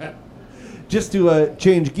 Just to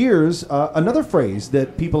change gears, another phrase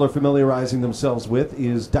that people are familiarizing themselves with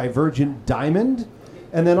is divergent diamond.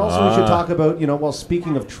 And then also we should talk about, while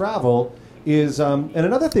speaking of travel, is, and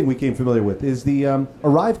another thing we came familiar with is the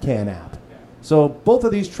ArriveCan app. So both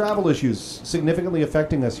of these travel issues significantly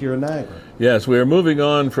affecting us here in Niagara. Yes, we are moving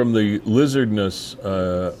on from the lizardness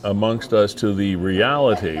amongst us to the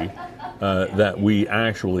reality that we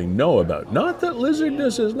actually know about. Not that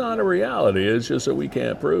lizardness is not a reality, it's just that we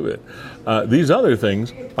can't prove it. These other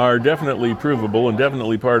things are definitely provable and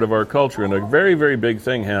definitely part of our culture. And a very, very big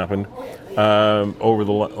thing happened over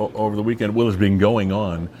the weekend. Well, it's been going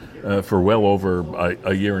on for well over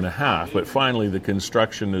a year and a half, but finally the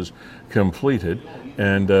construction is completed.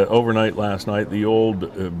 And overnight last night, the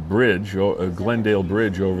old bridge, Glendale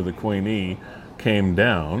Bridge over the Queenie, came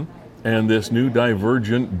down, and this new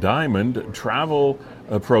divergent diamond travel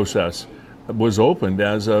process was opened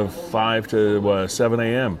as of 5 to 7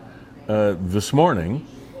 a.m. This morning.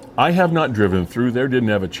 I have not driven through there, didn't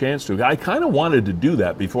have a chance to. I kind of wanted to do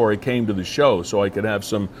that before I came to the show so I could have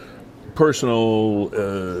some personal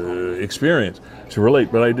experience to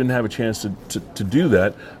relate, but I didn't have a chance to do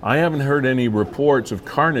that. I haven't heard any reports of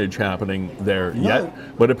carnage happening there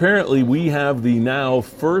yet, but apparently we have the now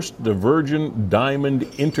first divergent diamond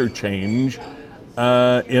interchange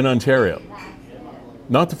in Ontario.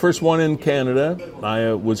 Not the first one in Canada,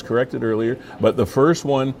 I was corrected earlier, but the first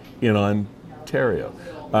one in Ontario.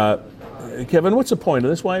 Kevin, what's the point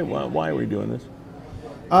of this? Why are we doing this?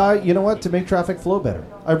 You know what? To make traffic flow better.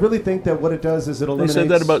 I really think that what it does is it eliminates... They said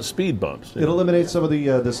that about speed bumps. It eliminates some of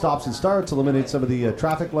the stops and starts, eliminates some of the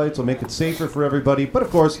traffic lights, will make it safer for everybody. But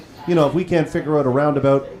of course, if we can't figure out a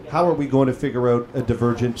roundabout, how are we going to figure out a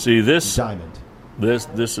divergent diamond?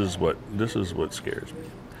 This is what scares me.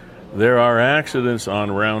 There are accidents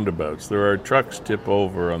on roundabouts. There are trucks tip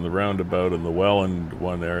over on the roundabout and the Welland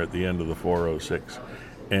one there at the end of the 406.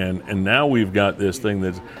 And now we've got this thing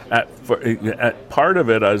that's at part of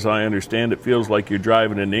it, as I understand it, feels like you're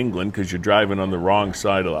driving in England because you're driving on the wrong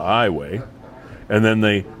side of the highway, and then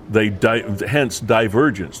hence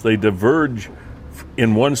divergence. They diverge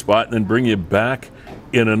in one spot and then bring you back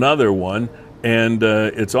in another one, and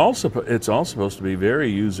it's all supposed to be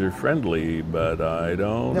very user friendly, but I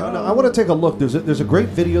don't know. No, I want to take a look. There's a great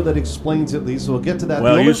video that explains it, Lee, so we'll get to that.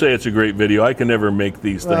 Well, you say it's a great video. I can never make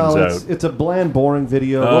these things out. It's a bland, boring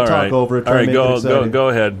video. We'll talk over it. All right, go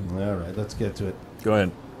ahead. All right, let's get to it. Go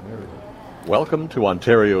ahead. There we go. Welcome to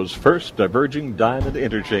Ontario's first Diverging Diamond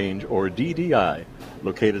Interchange, or DDI,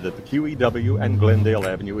 located at the QEW and Glendale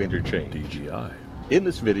Avenue Interchange. DDI. In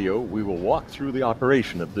this video, we will walk through the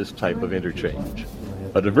operation of this type of interchange.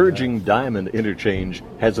 A diverging diamond interchange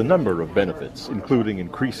has a number of benefits, including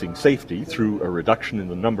increasing safety through a reduction in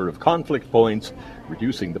the number of conflict points,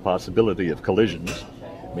 reducing the possibility of collisions,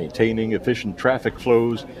 maintaining efficient traffic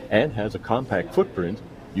flows, and has a compact footprint,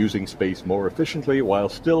 using space more efficiently while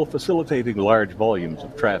still facilitating large volumes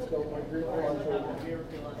of traffic.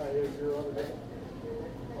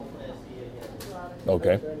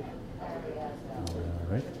 Okay.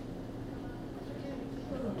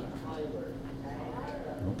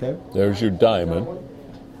 Okay. There's your diamond.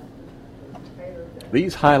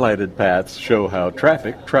 These highlighted paths show how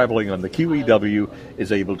traffic traveling on the QEW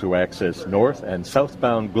is able to access north and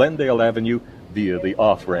southbound Glendale Avenue via the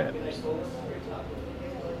off-ramps.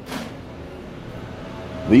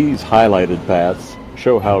 These highlighted paths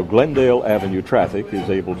show how Glendale Avenue traffic is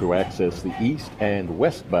able to access the east and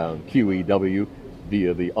westbound QEW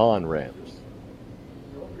via the on-ramps.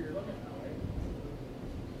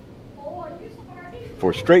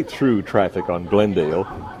 For straight-through traffic on Glendale,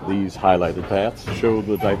 these highlighted paths show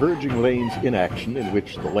the diverging lanes in action, in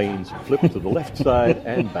which the lanes flip to the left side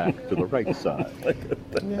and back to the right side.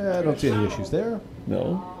 Yeah, I don't see any issues there.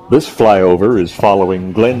 No. This flyover is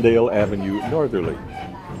following Glendale Avenue northerly.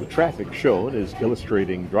 The traffic shown is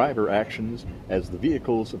illustrating driver actions as the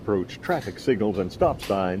vehicles approach traffic signals and stop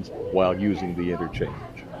signs while using the interchange.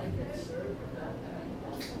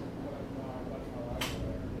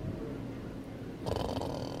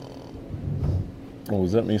 Oh,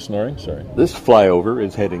 was that me snoring? Sorry. This flyover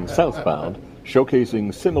is heading southbound,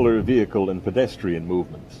 showcasing similar vehicle and pedestrian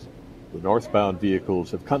movements. The northbound vehicles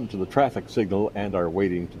have come to the traffic signal and are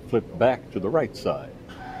waiting to flip back to the right side.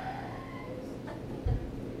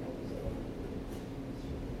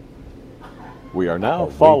 We are now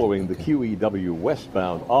following the QEW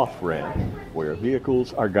westbound off-ramp, where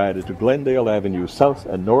vehicles are guided to Glendale Avenue south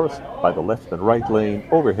and north by the left and right lane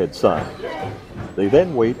overhead signs. They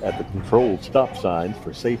then wait at the controlled stop signs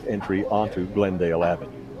for safe entry onto Glendale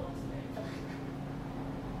Avenue.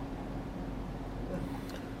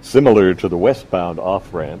 Similar to the westbound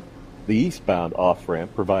off-ramp, the eastbound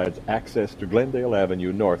off-ramp provides access to Glendale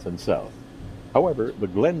Avenue north and south. However, the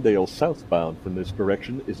Glendale southbound from this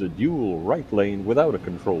direction is a dual right lane without a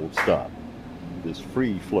controlled stop. This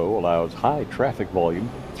free flow allows high traffic volume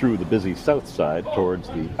through the busy south side towards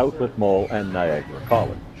the Outlet Mall and Niagara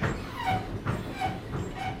College.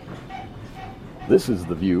 This is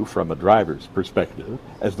the view from a driver's perspective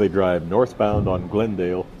as they drive northbound on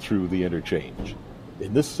Glendale through the interchange.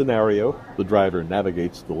 In this scenario, the driver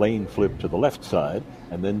navigates the lane flip to the left side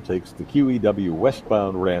and then takes the QEW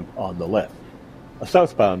westbound ramp on the left. A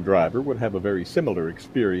southbound driver would have a very similar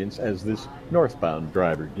experience as this northbound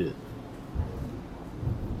driver did.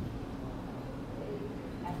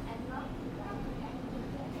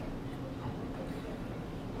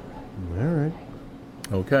 All right.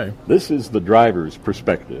 Okay. This is the driver's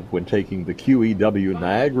perspective when taking the QEW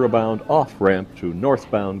Niagara-bound off-ramp to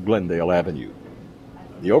northbound Glendale Avenue.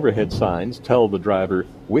 The overhead signs tell the driver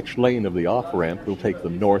which lane of the off-ramp will take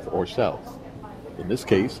them north or south. In this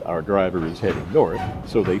case, our driver is heading north,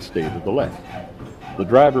 so they stay to the left. The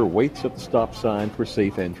driver waits at the stop sign for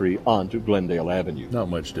safe entry onto Glendale Avenue. Not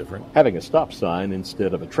much different. Having a stop sign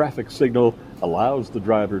instead of a traffic signal allows the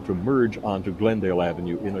driver to merge onto Glendale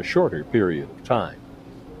Avenue in a shorter period of time.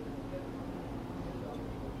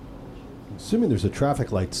 Assuming there's a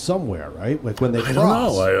traffic light somewhere, right? Like when they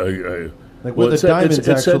cross. I don't know. Like Well, when the it said, diamonds it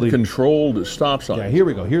said actually. controlled stop signs. Yeah, here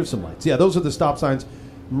we go. Here's some lights. Yeah, those are the stop signs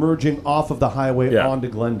merging off of the highway Yeah. onto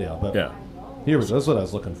Glendale. But Yeah. here we go. That's what I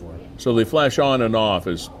was looking for. So they flash on and off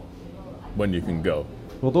is when you can go.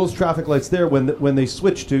 Well, those traffic lights there, when they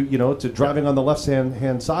switch to to driving on the left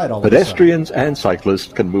hand side, all Pedestrians and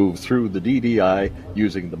cyclists can move through the DDI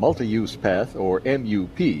using the multi-use path, or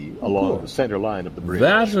MUP, along the center line of the bridge.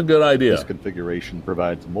 That's a good idea. This configuration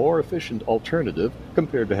provides a more efficient alternative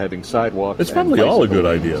compared to having sidewalks. It's and probably all a good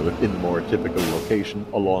bicycle idea. lanes in the more typical location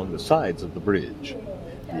along the sides of the bridge.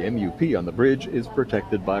 The MUP on the bridge is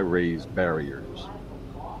protected by raised barriers.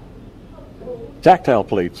 Tactile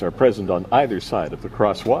plates are present on either side of the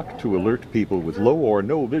crosswalk to alert people with low or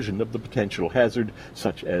no vision of the potential hazard,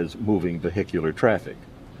 such as moving vehicular traffic.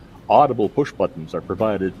 Audible push buttons are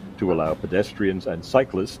provided to allow pedestrians and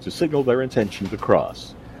cyclists to signal their intention to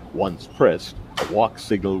cross. Once pressed, a walk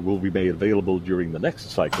signal will be made available during the next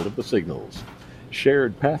cycle of the signals.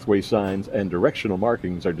 Shared pathway signs and directional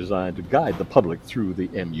markings are designed to guide the public through the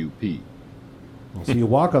MUP. So you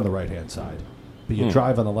walk on the right-hand side, but you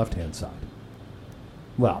drive on the left-hand side.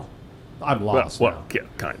 Well, I'm lost now. Yeah,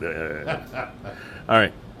 kind of. All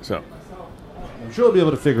right, so. I'm sure we'll be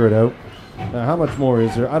able to figure it out. How much more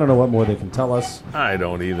is there? I don't know what more they can tell us. I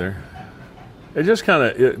don't either. It just kind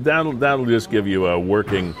of that'll just give you a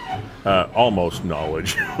working, almost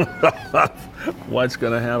knowledge of what's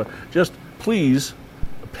going to happen. Just please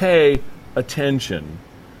pay attention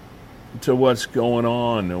to what's going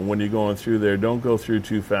on, and when you're going through there, don't go through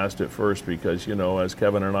too fast at first, because as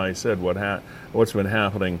Kevin and I said, what's been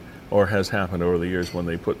happening or has happened over the years when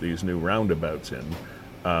they put these new roundabouts in.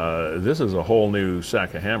 This is a whole new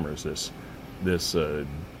sack of hammers. This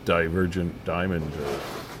divergent diamond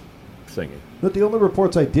thingy. But the only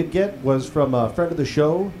reports I did get was from a friend of the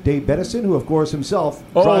show, Dave Bedison, who, of course, himself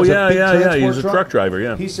Oh, drives yeah, a big yeah, transport he's a truck driver,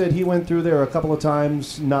 yeah. He said he went through there a couple of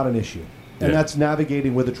times, not an issue. And Yeah. that's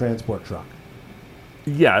navigating with a transport truck.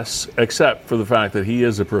 Yes, except for the fact that he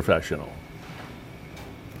is a professional.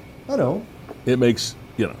 I know. It makes,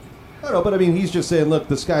 I know, but I mean, he's just saying, look,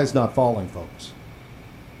 the sky's not falling, folks.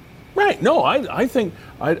 Right. No, I think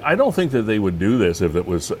I don't think that they would do this if it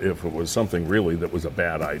was something really that was a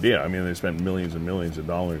bad idea. I mean, they spent millions and millions of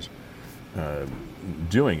dollars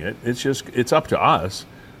doing it. It's up to us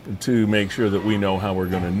to make sure that we know how we're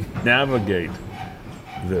going to navigate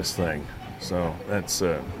this thing. So that's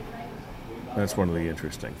one of the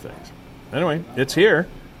interesting things. Anyway, it's here.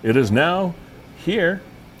 It is now here.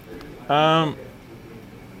 Did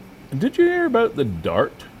you hear about the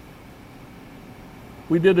DART?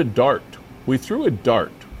 We did a dart. We threw a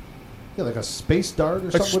dart. Yeah, like a space dart or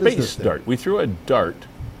A something? What is this space thing? dart. We threw a dart.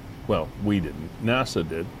 Well, we didn't. NASA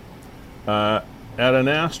did. At an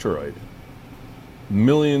asteroid,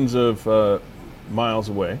 millions of miles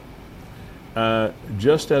away,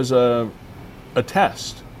 just as a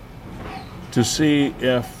test to see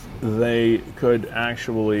if they could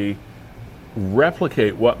actually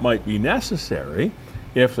replicate what might be necessary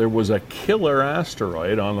if there was a killer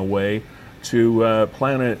asteroid on the way to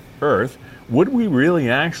planet Earth. Would we really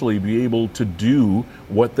actually be able to do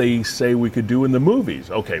what they say we could do in the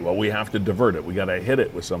movies? Okay, well, we have to divert it. We got to hit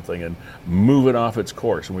it with something and move it off its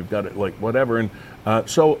course, and we've got it like whatever. And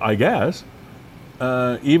so I guess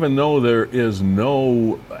even though there is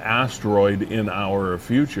no asteroid in our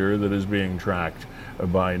future that is being tracked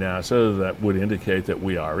by NASA that would indicate that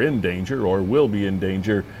we are in danger or will be in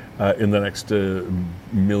danger in the next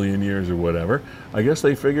million years or whatever, I guess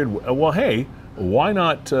they figured, well, hey, why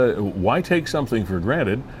not? Why take something for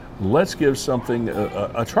granted? Let's give something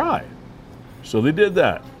a try. So they did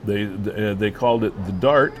that. They called it the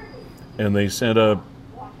DART, and they sent a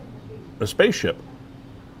spaceship,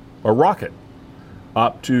 a rocket,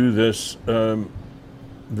 up to this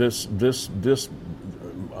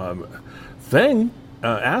thing,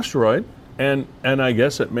 asteroid, and I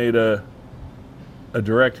guess it made a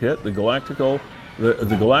direct hit.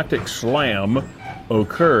 The galactic slam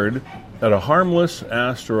occurred at a harmless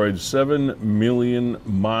asteroid 7 million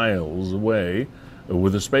miles away,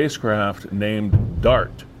 with a spacecraft named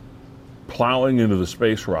DART plowing into the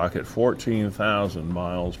space rock at 14,000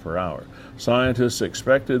 miles per hour. Scientists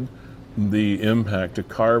expected the impact to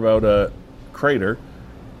carve out a crater,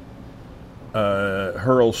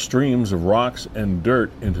 hurl streams of rocks and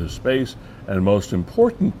dirt into space, and most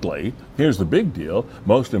importantly, here's the big deal,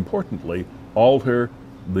 most importantly, alter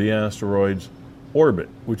the asteroid's orbit,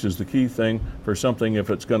 which is the key thing for something. If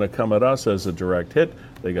it's going to come at us as a direct hit,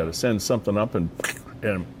 they got to send something up and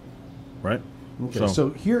right? Okay, so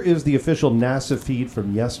here is the official NASA feed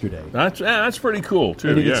from yesterday. That's pretty cool, too.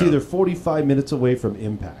 And you can see they're 45 minutes away from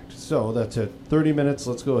impact. So that's at 30 minutes.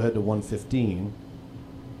 Let's go ahead to 1:15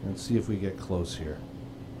 and see if we get close here.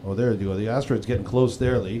 Oh, there you go. The asteroid's getting close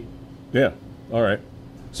there, Lee. Yeah, all right.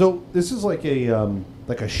 So this is like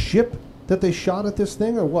a ship that they shot at this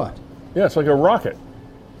thing, or what? Yeah, it's like a rocket.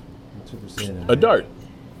 That's what they're saying. A dart.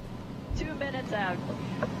 2 minutes out.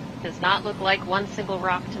 Does not look like one single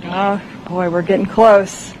rock to me. Oh, boy, we're getting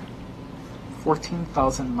close.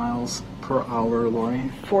 14,000 miles per hour,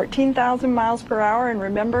 Lori. 14,000 miles per hour. And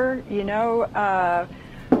remember,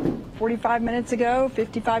 45 minutes ago,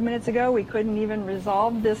 55 minutes ago, we couldn't even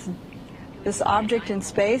resolve this object in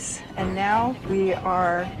space. And now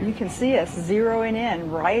you can see us zeroing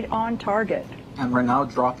in right on target. And we're now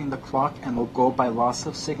dropping the clock, and we'll go by loss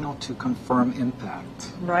of signal to confirm impact.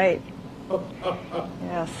 Right.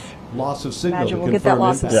 Yes. Loss of signal. Imagine we'll get that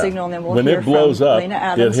loss of signal, and then we'll hear it blows from up, Lena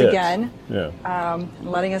Adams it hits. again, Yeah.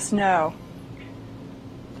 letting us know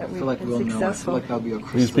that I feel like we've we'll been know. I feel successful. like that'll be a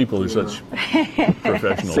These people are crystal such clear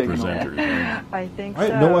professional signal. presenters. Right? I think I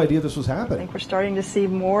so. had no idea this was I happening. think we're starting to see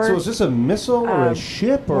more. So is this a missile or a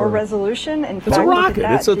ship or more resolution? In a fact, look at rocket.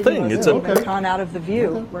 that. It's a Didn't thing. most It's of a- it has Okay. gone out of the view.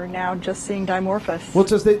 Okay. We're now just seeing Dimorphos. Well, it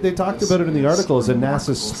says they talked about it in the article as a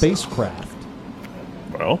NASA spacecraft.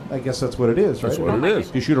 Well, I guess that's what it is, right? that's what it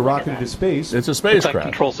is. You shoot a rocket into space. It's a Looks like spacecraft.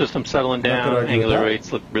 control system settling Not gonna down. argue with Angular that.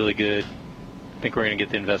 rates look really good. I think we're going to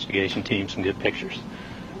get the investigation team some good pictures.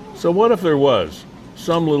 So what if there was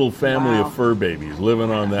some little family Wow. of fur babies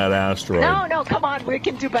living on that asteroid? No, come on. We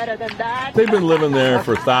can do better than that. They've been living there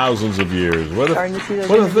for thousands of years. What Starting to see those if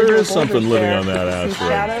there individual is something boulders living there. on that See asteroid?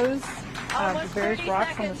 shadows of the various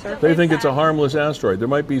rocks on the surface. They think it's a harmless asteroid. There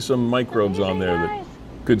might be some microbes on there that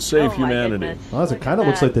could save Oh, my humanity. goodness. Well, it kind of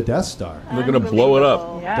looks like the Death Star. They're going to blow it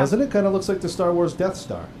up. Yeah. Doesn't it kind of looks like the Star Wars Death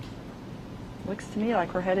Star? Looks to me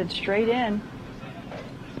like we're headed straight in.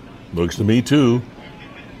 Looks to me too.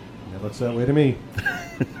 It looks that way to me.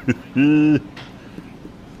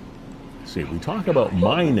 See, we talk about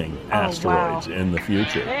mining asteroids wow. in the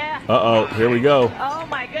future. Yeah. Uh-oh, here we go. Oh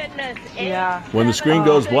my goodness. Yeah. When the screen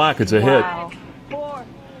goes black, it's a hit. Wow. 4,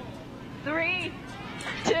 3,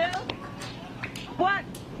 2, 1.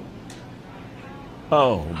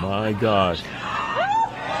 Oh my gosh.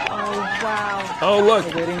 Oh, wow. Oh, look.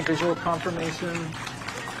 Awaiting visual confirmation.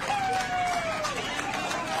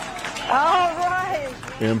 All right.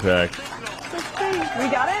 Impact. Let's see. We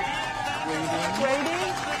got it? Waiting.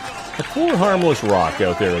 A cool, harmless rock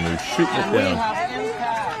out there, and they're shooting it down.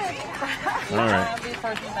 All right.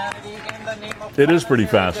 It is pretty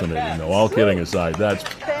fascinating, though. All kidding aside,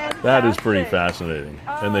 that is pretty fascinating.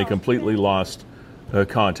 And they completely lost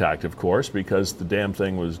contact, of course, because the damn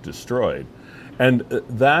thing was destroyed. And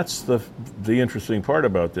that's the interesting part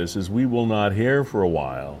about this is we will not hear for a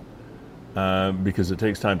while because it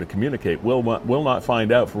takes time to communicate. We'll not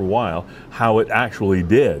find out for a while how it actually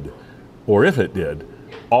did, or if it did,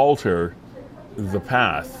 alter the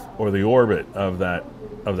path or the orbit of that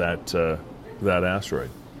asteroid.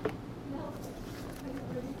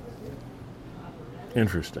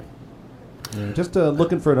 Interesting. Just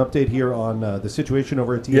looking for an update here on the situation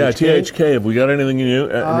over at THK. Yeah, THK. Have we got anything new?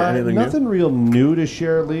 Nothing real new to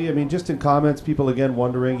share, Lee. I mean, just in comments, people again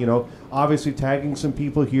wondering, obviously tagging some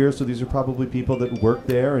people here. So these are probably people that work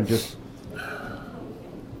there and just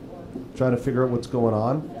trying to figure out what's going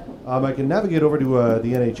on. I can navigate over to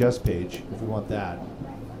the NHS page if we want that.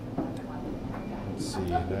 Let's see,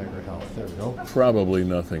 Niagara Health. There we go. Probably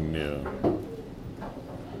nothing new.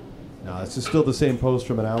 No, this is still the same post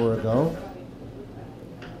from an hour ago.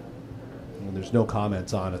 And there's no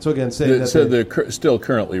comments on it. So again, saying that they're still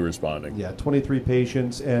currently responding. Yeah, 23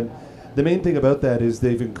 patients. And the main thing about that is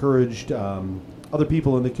they've encouraged other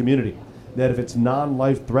people in the community that if it's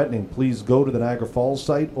non-life-threatening, please go to the Niagara Falls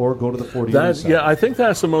site or go to the Fort Erie site. Yeah, I think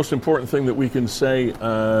that's the most important thing that we can say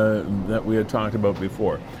that we had talked about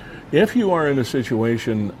before. If you are in a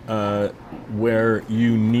situation where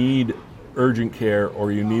you need urgent care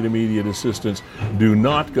or you need immediate assistance, do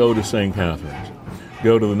not go to St. Catharines.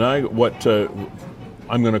 Go to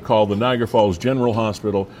I'm going to call the Niagara Falls General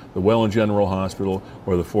Hospital, the Welland General Hospital,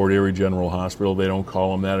 or the Fort Erie General Hospital. They don't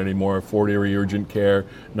call them that anymore. Fort Erie Urgent Care,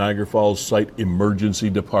 Niagara Falls Site Emergency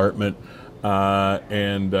Department,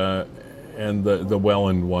 and the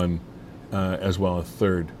Welland one as well, a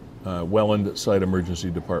third. Welland Site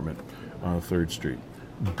Emergency Department on 3rd Street.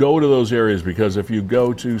 Go to those areas because if you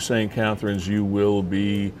go to St. Catharines, you will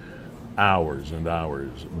be hours and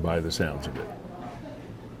hours by the sounds of it.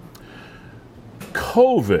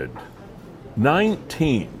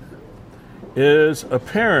 COVID-19 is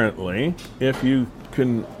apparently, if you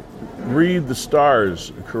can read the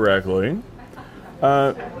stars correctly,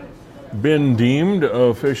 been deemed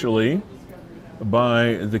officially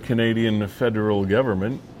by the Canadian federal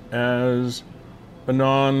government as a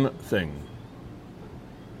non-thing.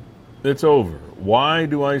 It's over. Why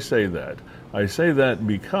do I say that? I say that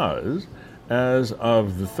because as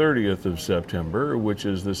of the 30th of September, which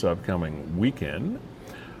is this upcoming weekend,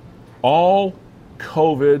 all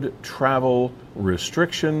COVID travel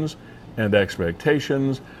restrictions and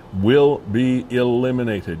expectations will be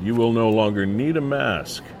eliminated. You will no longer need a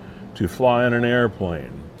mask to fly on an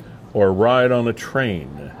airplane or ride on a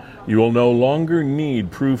train. You will no longer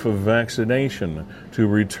need proof of vaccination to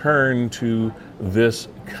return to this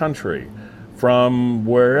country from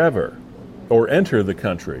wherever, or enter the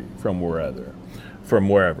country from wherever.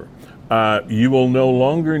 You will no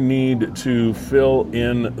longer need to fill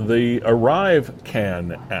in the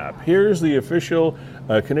ArriveCAN app. Here's the official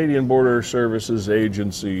Canadian Border Services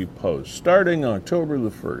Agency post. Starting October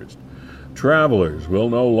the 1st, travelers will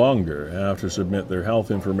no longer have to submit their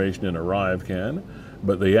health information in ArriveCAN,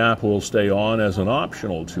 but the app will stay on as an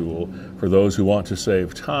optional tool for those who want to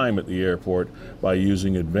save time at the airport by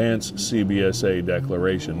using advanced CBSA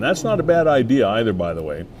declaration. That's not a bad idea either, by the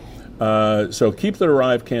way. So keep the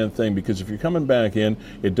ArriveCAN thing, because if you're coming back in,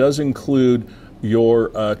 it does include your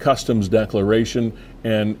customs declaration,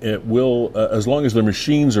 and it will, as long as the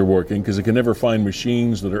machines are working, because it can never find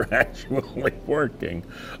machines that are actually working,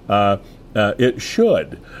 it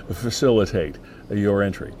should facilitate your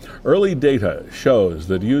entry. Early data shows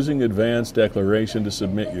that using advanced declaration to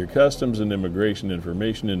submit your customs and immigration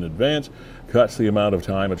information in advance cuts the amount of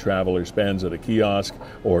time a traveler spends at a kiosk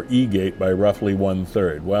or e-gate by roughly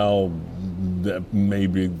 1/3. Well, that may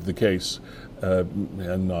be the case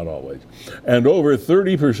and not always. And over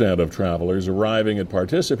 30% of travelers arriving at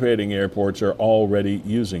participating airports are already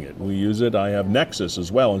using it. We use it. I have Nexus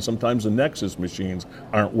as well, and sometimes the Nexus machines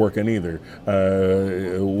aren't working either.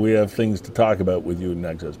 We have things to talk about with you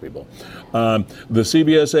Nexus people. The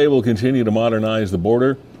CBSA will continue to modernize the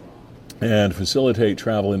border and facilitate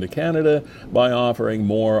travel into Canada by offering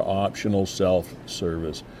more optional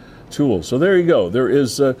self-service tools. So there you go. There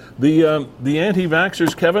is the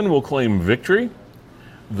anti-vaxxers, Kevin, will claim victory.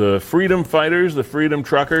 The freedom fighters, the freedom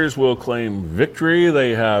truckers will claim victory.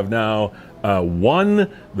 They have now won.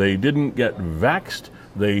 They didn't get vaxxed.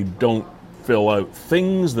 They don't fill out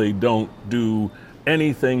things. They don't do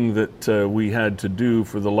anything that we had to do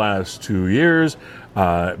for the last 2 years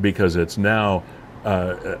because it's now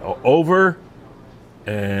over.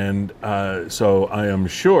 And so I am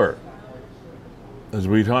sure, as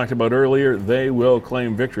we talked about earlier, they will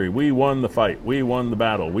claim victory. We won the fight. We won the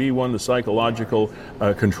battle. We won the psychological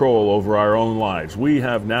control over our own lives. We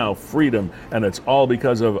have now freedom, and it's all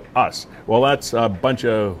because of us. Well, that's a bunch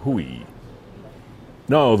of hooey.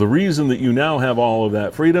 No, the reason that you now have all of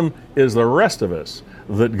that freedom is the rest of us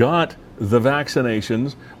that got the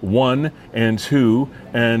vaccinations 1 and 2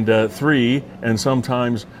 and 3 and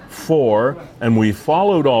sometimes 4, and we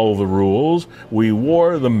followed all the rules. We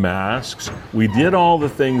wore the masks. We did all the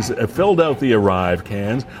things, filled out the Arrive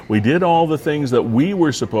cans. We did all the things that we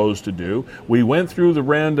were supposed to do. We went through the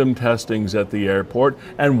random testings at the airport.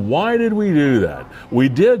 And why did we do that? We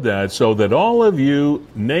did that so that all of you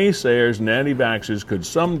naysayers and anti-vaxxers could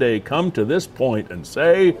someday come to this point and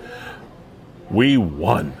say, we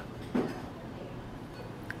won.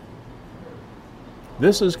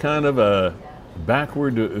 This is kind of a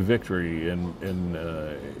backward victory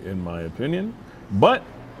in my opinion, but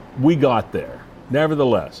we got there.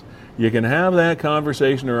 Nevertheless, you can have that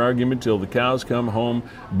conversation or argument till the cows come home,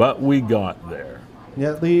 but we got there.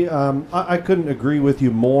 Yeah, Lee, I couldn't agree with you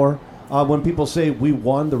more. When people say we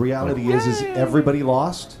won, the reality is everybody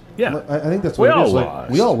lost. Yeah, I think that's what it is.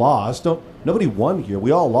 Lost. We all lost. Nobody won here. We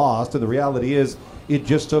all lost, and the reality is it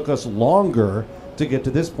just took us longer to get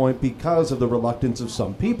to this point because of the reluctance of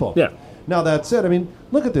some people. Yeah. Now, that said, I mean,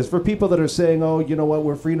 look at this. For people that are saying, oh, you know what,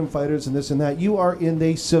 we're freedom fighters and this and that, you are in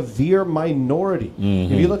a severe minority.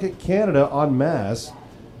 Mm-hmm. If you look at Canada en masse,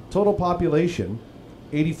 total population,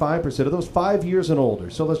 85% of those 5 years and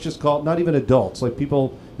older. So let's just call it not even adults, like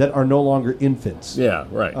people that are no longer infants. Yeah,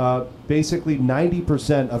 right. Basically,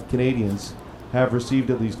 90% of Canadians have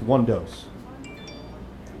received at least one dose.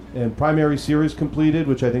 And primary series completed,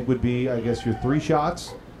 which I think would be, I guess, your 3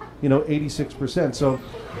 shots, 86%. So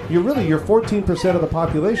you're 14% of the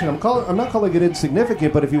population. I'm not calling it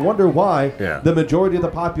insignificant, but if you wonder why the majority of the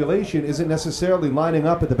population isn't necessarily lining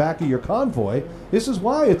up at the back of your convoy, this is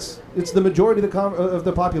why it's the majority of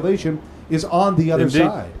the population is on the other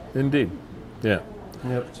side. Indeed. Yeah.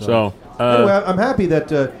 Yep. So anyway, I'm happy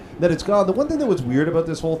that it's gone. The one thing that was weird about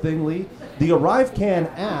this whole thing, Lee, the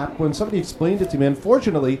ArriveCan app, when somebody explained it to me,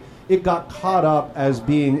 unfortunately, it got caught up as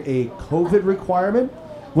being a COVID requirement,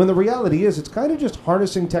 when the reality is it's kind of just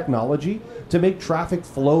harnessing technology to make traffic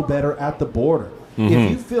flow better at the border. Mm-hmm.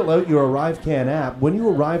 If you fill out your ArriveCan app, when you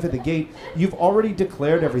arrive at the gate, you've already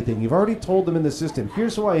declared everything. You've already told them in the system,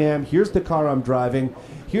 here's who I am, here's the car I'm driving,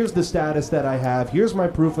 here's the status that I have, here's my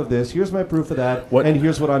proof of this, here's my proof of that, and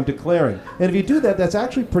here's what I'm declaring. And if you do that, that's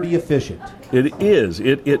actually pretty efficient. It is.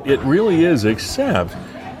 It really is, except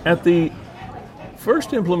at the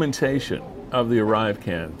first implementation of the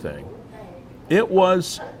ArriveCan thing, it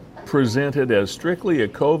was presented as strictly a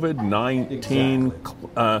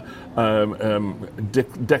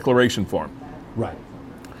COVID-19 declaration form. Right.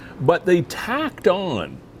 But they tacked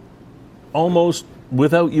on, almost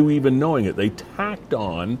without you even knowing it, they tacked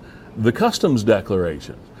on the customs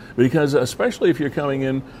declarations. Because especially if you're coming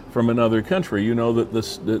in from another country, you know that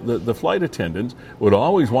the flight attendants would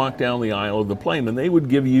always walk down the aisle of the plane and they would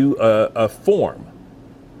give you a form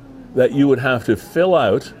that you would have to fill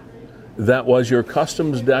out. That was your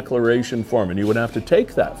customs declaration form, and you would have to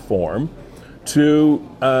take that form to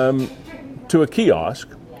a kiosk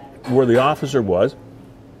where the officer was,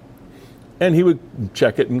 and he would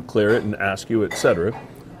check it and clear it and ask you, etc.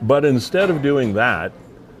 But instead of doing that,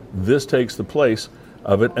 this takes the place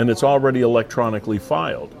of it, and it's already electronically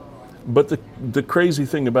filed. But the crazy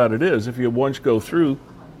thing about it is, if you once go through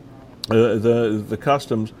the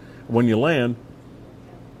customs, when you land,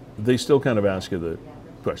 they still kind of ask you the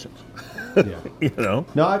questions. Yeah.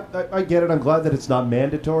 No, I get it. I'm glad that it's not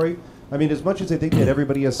mandatory, I mean, as much as they think that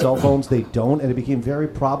everybody has cell phones, they don't, and it became very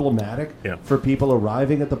problematic for people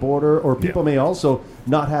arriving at the border, or people may also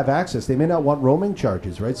not have access. They may not want roaming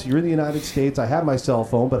charges, right? So you're in the United States, I have my cell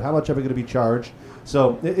phone, but how much am I going to be charged?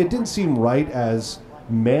 So it didn't seem right as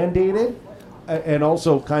mandated, and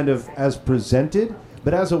also kind of as presented,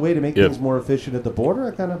 but as a way to make things more efficient at the border,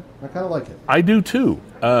 I kind of like it. I do too,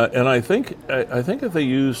 and I think if they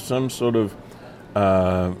used some sort of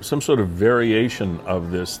variation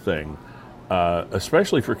of this thing,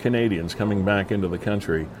 especially for Canadians coming back into the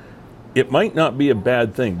country, it might not be a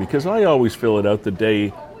bad thing, because I always fill it out the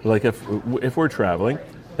day, like if we're traveling,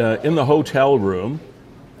 in the hotel room,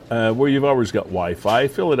 where you've always got Wi-Fi,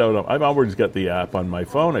 fill it out. I've always got the app on my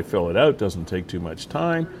phone. I fill it out. Doesn't take too much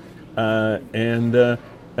time, and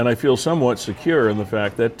I feel somewhat secure in the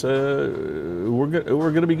fact that we're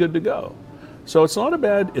going to be good to go. So it's not a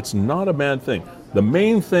bad thing. The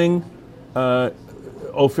main thing,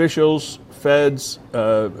 officials, feds,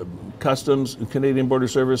 customs, Canadian Border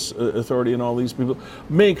Service Authority, and all these people,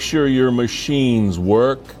 make sure your machines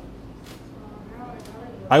work.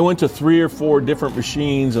 I went to 3 or 4 different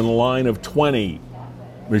machines in a line of 20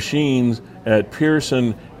 machines at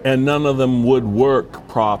Pearson, and none of them would work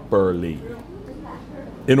properly.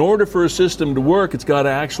 In order for a system to work, it's got to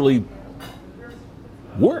actually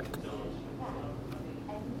work.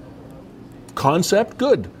 Concept,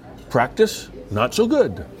 good. Practice, not so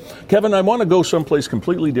good. Kevin, I want to go someplace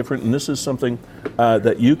completely different, and this is something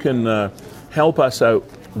that you can help us out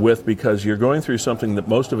with, because you're going through something that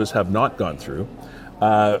most of us have not gone through.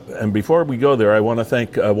 And before we go there, I want to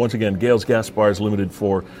thank, once again, Gales Gas Bars Limited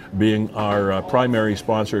for being our primary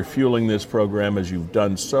sponsor, fueling this program, as you've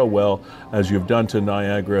done so well, as you've done to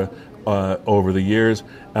Niagara over the years.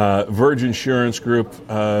 Verge Insurance Group,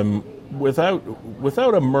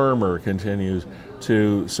 without a murmur, continues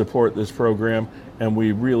to support this program, and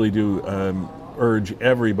we really do urge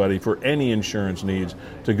everybody, for any insurance needs,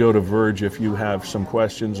 to go to Verge if you have some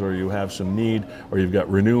questions, or you have some need, or you've got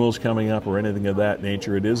renewals coming up, or anything of that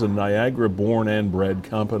nature. It is a Niagara-born and bred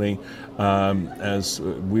company, as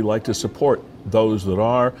we like to support those that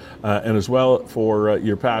are, and as well for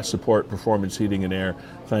your past support, Performance Heating and Air.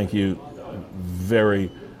 Thank you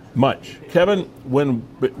very much. Kevin,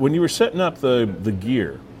 when you were setting up the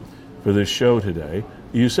gear for this show today,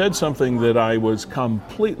 you said something that I was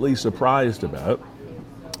completely surprised about,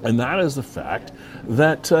 and that is the fact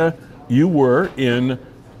that you were in,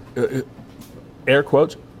 air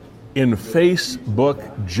quotes, in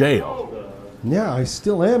Facebook jail. Yeah, I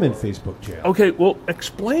still am in Facebook jail. Okay, well,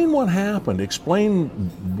 explain what happened. Explain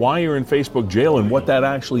why you're in Facebook jail and what that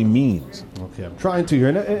actually means. Okay, I'm trying to here.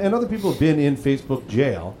 And other people have been in Facebook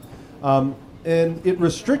jail. And it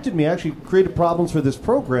restricted me, actually created problems for this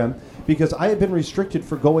program, because I had been restricted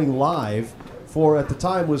for going live for, at the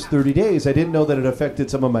time, was 30 days. I didn't know that it affected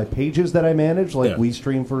some of my pages that I managed, like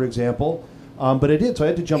WeStream, for example. But I did, so I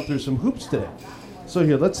had to jump through some hoops today. So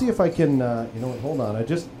here, let's see if I can, hold on.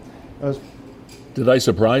 Did I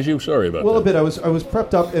surprise you? Sorry about that. Well, a bit. I was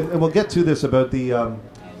prepped up, and we'll get to this about the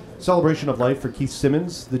Celebration of Life for Keith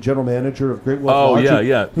Simmons, the general manager of Great Wolf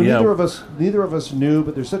Lodge. Who neither of us knew,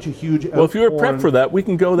 but there's such a huge. Well, if you were prepped for that, we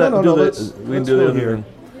can go that. Let's go here.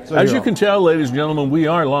 So as you can tell, ladies and gentlemen, we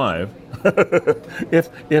are live.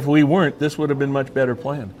 If we weren't, this would have been much better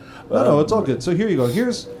planned. No, it's all good. So here you go.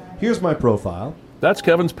 Here's my profile. That's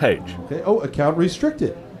Kevin's page. Okay. Oh, account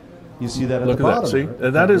restricted. You see that at the bottom. Look at that. See,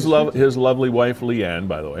 right? That is his lovely wife, Leanne,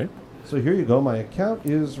 by the way. So here you go. My account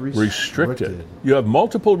is restricted. You have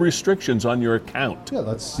multiple restrictions on your account. Yeah,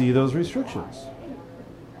 let's see those restrictions.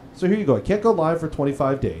 So here you go. I can't go live for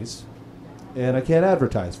 25 days, and I can't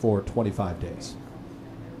advertise for 25 days.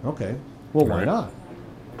 Okay. Well, why not?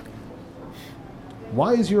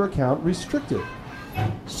 Why is your account restricted?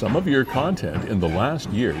 Some of your content in the last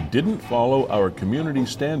year didn't follow our community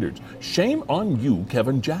standards. Shame on you,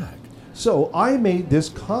 Kevin Jack. So I made this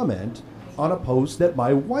comment on a post that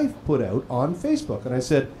my wife put out on Facebook. And I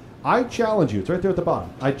said, I challenge you. It's right there at the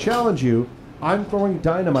bottom. I challenge you. I'm throwing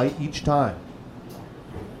dynamite each time.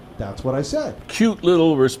 That's what I said. Cute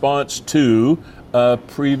little response to a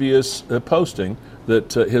previous posting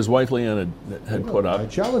that his wife Leanne had put up. I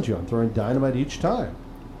challenge you. I'm throwing dynamite each time.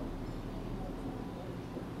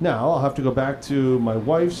 Now I'll have to go back to my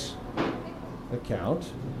wife's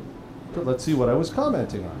account. So let's see what I was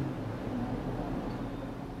commenting on.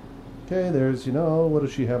 Okay, there's, what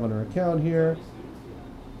does she have on her account here?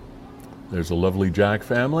 There's a lovely Jack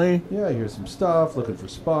family. Yeah, here's some stuff. Looking for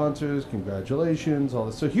sponsors. Congratulations. All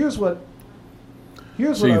this. So here's what.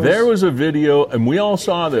 There was a video, and we all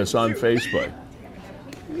saw this on Facebook.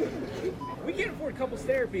 We can't afford couples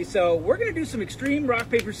therapy, so we're gonna do some extreme rock,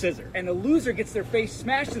 paper, scissors. And the loser gets their face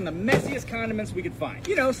smashed in the messiest condiments we could find.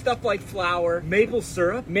 You know, stuff like flour, maple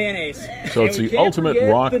syrup, mayonnaise. So it's And we the can't ultimate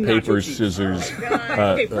forget rock, the nacho paper, cheese. scissors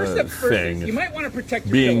Okay, first steps first thing is you might want to protect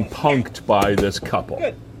your being pillow. punked by this couple.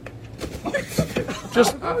 Good.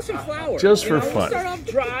 Just, Go with some flour. just You for know, fun. We'll start off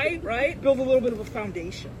dry, right? Build a little bit of a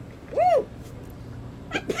foundation. Woo!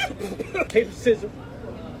 Paper, scissors.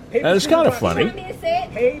 Paper, And it's scissors, kind of rock. funny. You want me to say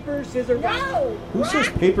it? Paper, scissors, rock. No. Who says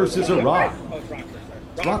paper, scissors, rock? Oh, it's rock.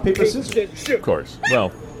 It's rock, paper, scissors. Shoot. Of course.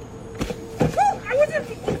 Well, I wasn't.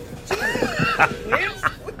 Lance,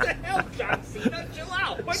 what the hell, John Cena? Chill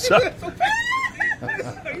out. Why'd you So- do it so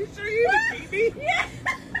fast? Are you sure you didn't beat me? Yeah.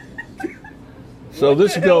 so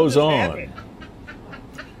this the hell goes just on. happened?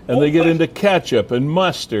 And they get into ketchup and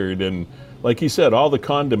mustard and, like he said, all the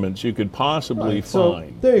condiments you could possibly Right, so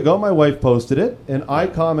find. there you go. My wife posted it, and I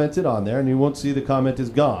commented on there, and you won't see the comment is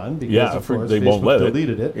gone because, Yeah, of course, they Facebook won't let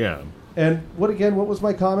deleted it. Yeah. And what was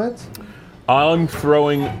my comment? I'm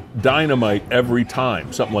throwing dynamite every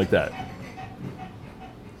time, something like that.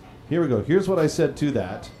 Here we go. Here's what I said to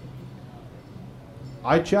that.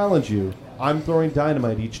 I challenge you. I'm throwing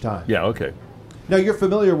dynamite each time. Yeah, okay. Now, you're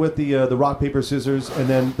familiar with the rock, paper, scissors, and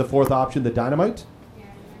then the fourth option, the dynamite?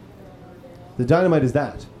 The dynamite is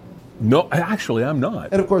that. No, actually, I'm not.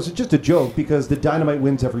 And, of course, it's just a joke because the dynamite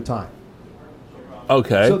wins every time.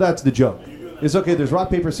 Okay. So that's the joke. It's okay, there's rock,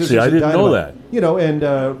 paper, scissors, See, I and didn't know dynamite. that. You know, and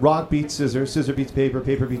rock beats scissors, scissor beats paper,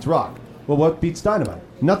 paper beats rock. Well, what beats dynamite?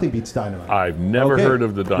 Nothing beats dynamite. I've never Okay, heard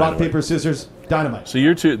of the dynamite. Rock, paper, scissors, dynamite. So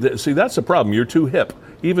you're too. See, that's the problem. You're too hip.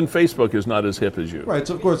 Even Facebook is not as hip as you. Right,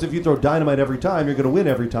 so of course, if you throw dynamite every time, you're going to win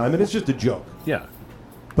every time, and it's just a joke. Yeah.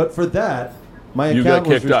 But for that, my You got account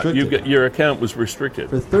was kicked out. restricted. Your account was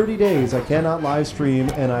restricted. For 30 days, I cannot live stream,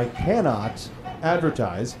 and I cannot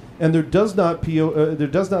advertise, and there does not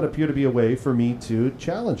appear to be a way for me to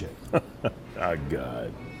challenge it. Oh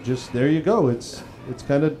God. Just there you go. It's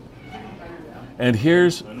kind of. And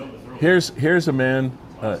here's a man,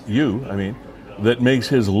 that makes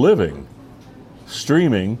his living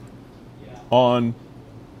streaming on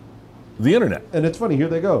the internet. And it's funny, here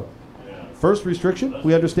they go. First restriction,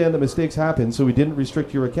 we understand that mistakes happen, so we didn't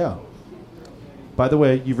restrict your account. By the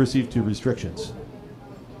way, you've received 2 restrictions.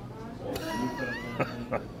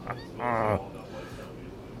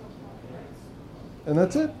 And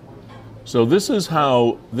that's it. So this is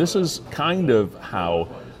kind of how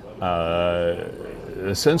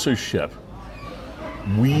censorship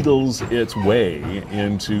wheedles its way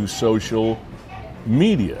into social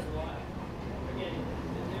media.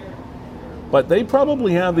 But they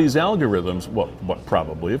probably have these algorithms,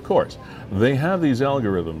 probably, of course. They have these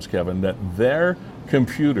algorithms, Kevin, that their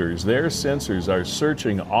computers, their sensors are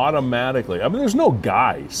searching automatically. I mean, there's no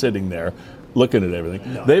guy sitting there looking at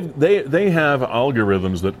everything. No. They have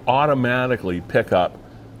algorithms that automatically pick up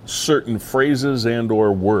certain phrases and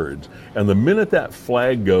or words. And the minute that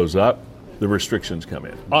flag goes up, the restrictions come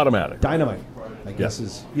in automatically. Dynamite, I guess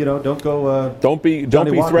is, don't go. Don't be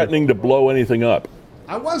Johnny Walker. threatening to blow anything up.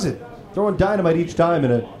 I wasn't throwing dynamite each time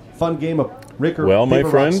in a fun game of Ricker. Well, paper,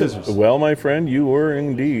 my rock, scissors. you were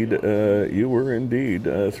indeed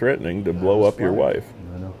threatening to blow up your wife.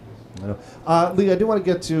 I know. Lee, I do want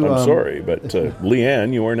to get to. I'm sorry, but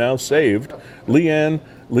Leanne, you are now saved.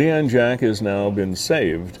 Leanne Jack has now been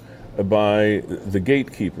saved by the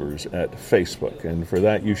gatekeepers at Facebook, and for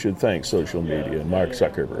that you should thank social media and Mark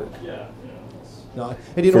Zuckerberg No,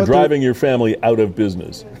 and you know for what, driving your family out of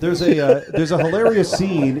business. There's a hilarious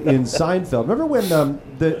scene in Seinfeld. Remember when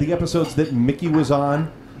the episodes that Mickey was on?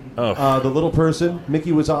 The little person,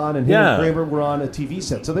 Mickey was on, and him and Kramer were on a TV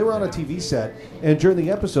set. So they were on a TV set, and during the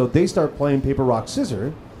episode, they start playing paper, rock,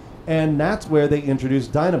 scissors, and that's where they introduce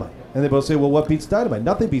dynamite. And they both say, well, what beats dynamite?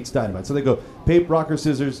 Nothing beats dynamite. So they go, paper, rock, or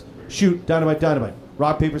scissors, shoot, dynamite, dynamite.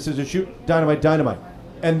 Rock, paper, scissors, shoot, dynamite, dynamite.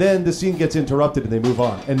 And then the scene gets interrupted and they move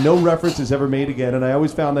on. And no reference is ever made again. And I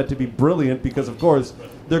always found that to be brilliant because, of course,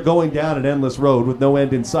 they're going down an endless road with no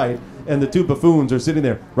end in sight. And the 2 buffoons are sitting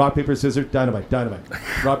there. Rock, paper, scissors, dynamite, dynamite.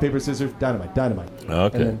 Rock, paper, scissors, dynamite, dynamite.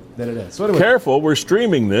 Okay. And then it ends. So anyway, Careful, we're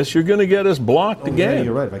streaming this. You're going to get us blocked again. Yeah,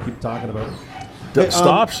 you're right. If I keep talking about it.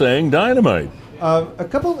 Stop saying dynamite.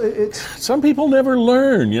 Some people never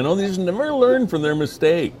learn. They just never learn from their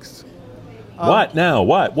mistakes. What now?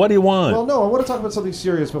 What do you want? Well, no, I want to talk about something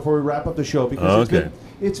serious before we wrap up the show because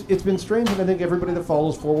it's been strange, and I think everybody that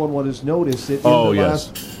follows 411 has noticed it.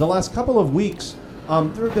 The last couple of weeks,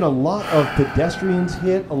 there have been a lot of pedestrians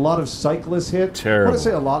hit, a lot of cyclists hit. Terrible. I want to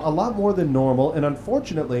say a lot more than normal, and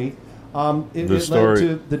unfortunately, it led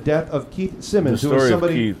to the death of Keith Simmons, who was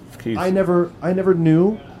somebody Keith. I never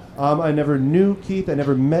knew. I never knew Keith. I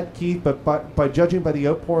never met Keith, but by judging by the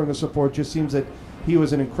outpouring of support, just seems that he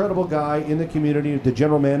was an incredible guy in the community, the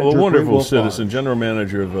general manager. Well, a wonderful Great Wolf citizen, Lodge. general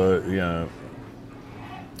manager of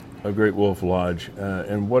a Great Wolf Lodge,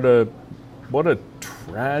 and what a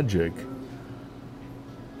tragic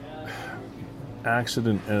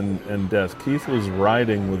accident and death. Keith was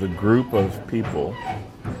riding with a group of people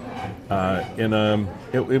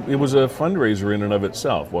it was a fundraiser in and of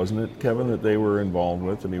itself, wasn't it, Kevin, that they were involved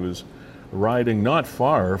with, and he was riding not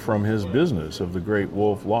far from his business of the Great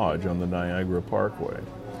Wolf Lodge on the Niagara Parkway.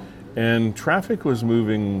 And traffic was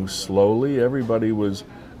moving slowly. Everybody was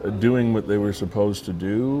doing what they were supposed to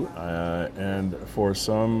do, and for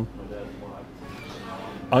some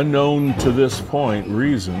unknown to this point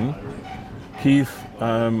reason, Keith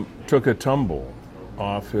took a tumble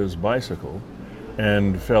off his bicycle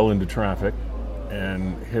and fell into traffic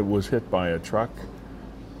and was hit by a truck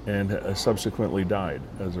and subsequently died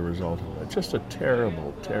as a result of that. Just a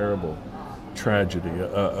terrible, terrible tragedy.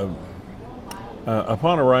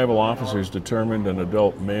 Upon arrival, officers determined an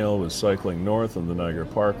adult male was cycling north on the Niagara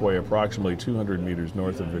Parkway, approximately 200 meters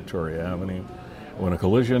north of Victoria Avenue. When a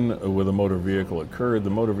collision with a motor vehicle occurred, the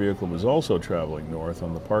motor vehicle was also traveling north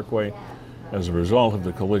on the parkway. As a result of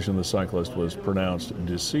the collision, the cyclist was pronounced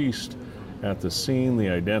deceased at the scene. The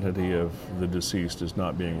identity of the deceased is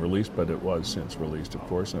not being released, but it was since released, of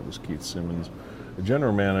course, and it was Keith Simmons, the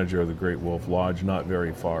general manager of the Great Wolf Lodge, not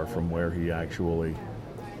very far from where he actually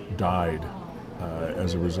died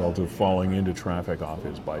as a result of falling into traffic off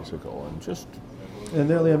his bicycle. And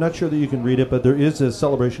Nellie, I'm not sure that you can read it, but there is a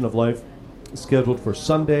celebration of life scheduled for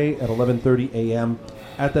Sunday at 11:30 a.m.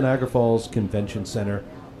 at the Niagara Falls Convention Center,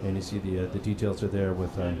 and you see the details are there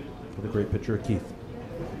with a great picture of Keith.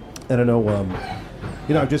 And I know,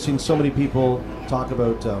 I've just seen so many people talk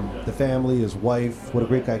about the family, his wife, what a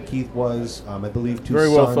great guy Keith was. I believe two very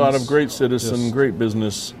sons. well thought of, great citizen, great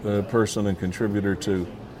business person and contributor to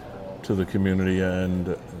the community,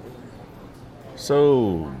 and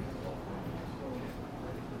so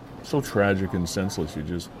tragic and senseless.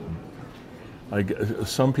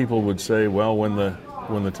 Some people would say, well, when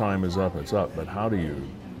the time is up, it's up. But how do you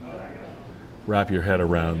wrap your head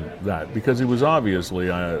around that? Because he was obviously,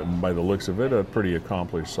 by the looks of it, a pretty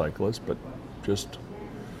accomplished cyclist, but just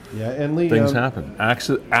and Lee, things happen.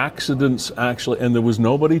 Accidents actually, and there was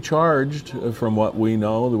nobody charged from what we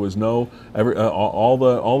know. There was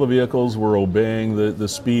all the vehicles were obeying the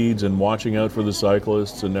speeds and watching out for the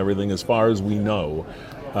cyclists and everything. As far as we know,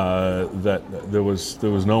 that there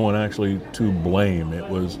was no one actually to blame. It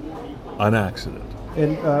was an accident.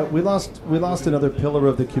 And we lost another pillar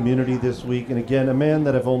of the community this week, and again, a man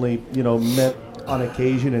that I've only met on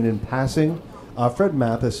occasion and in passing, Fred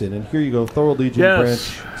Matheson. And here you go, Thorold Legion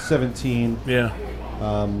Branch 17. Yeah.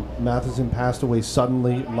 Matheson passed away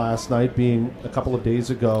suddenly last night, being a couple of days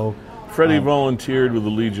ago. Freddie volunteered with the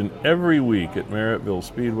Legion every week at Merrittville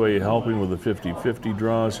Speedway, helping with the 50-50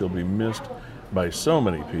 draws. He'll be missed by so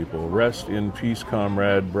many people. Rest in peace,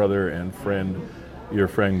 comrade, brother, and friend. Your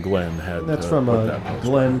friend Glenn had. That's from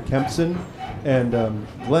Glenn Kempson, and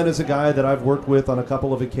Glenn is a guy that I've worked with on a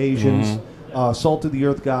couple of occasions. Salt of the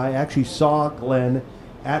Earth guy. I actually saw Glenn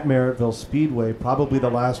at Merrittville Speedway, probably the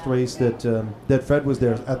last race that Fred was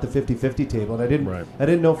there at the 50-50 table. And I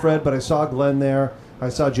didn't know Fred, but I saw Glenn there. I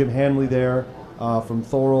saw Jim Hanley there from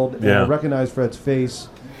Thorold, and I recognized Fred's face.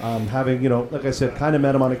 Having, like I said, kind of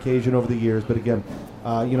met him on occasion over the years, but again,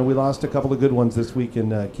 we lost a couple of good ones this week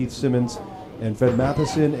in Keith Simmons and Fred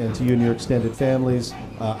Matheson, and to you and your extended families,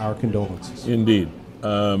 our condolences. Indeed.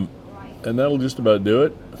 And that'll just about do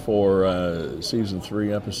it for Season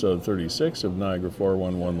 3, Episode 36 of Niagara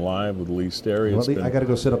 411 Live with Lee Sterry. Well, I got to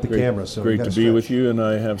go set up the camera. So great to be with you, and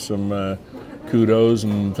I have some kudos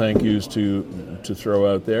and thank yous to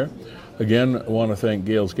throw out there. Again, I want to thank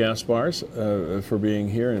Gales Gaspars for being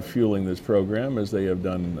here and fueling this program, as they have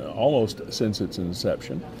done almost since its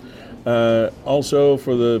inception. Also,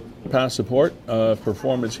 for the past support of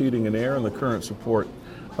Performance Heating and Air and the current support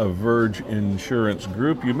of Verge Insurance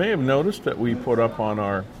Group. You may have noticed that we put up on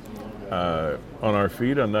our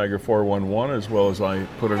feed on Niagara 411, as well as I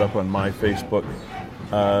put it up on my Facebook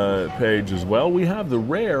page as well. We have the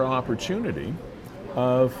rare opportunity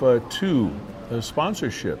of 2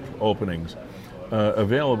 sponsorship openings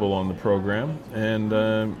available on the program, and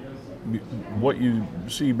what you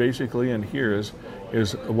see basically and hear is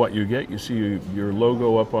what you get. You see your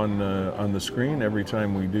logo up on the screen every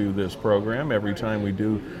time we do this program, every time we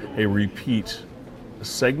do a repeat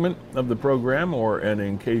segment of the program, and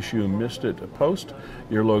in case you missed it, a post,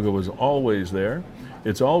 your logo is always there.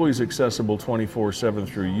 It's always accessible 24/7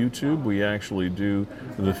 through YouTube. We actually do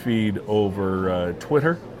the feed over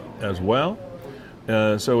Twitter as well.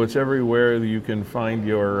 So it's everywhere that you can find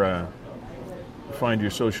your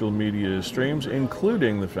social media streams,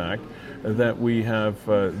 including the fact that we have,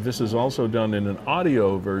 this is also done in an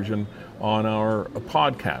audio version on our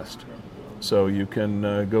podcast. So you can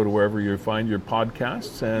go to wherever you find your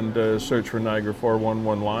podcasts and search for Niagara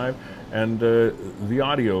 411 Live, and the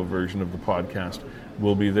audio version of the podcast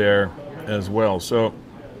will be there as well. So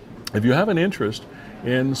if you have an interest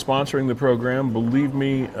in sponsoring the program, believe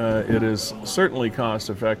me, it is certainly cost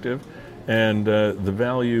effective, and the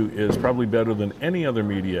value is probably better than any other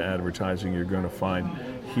media advertising you're going to find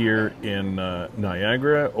here in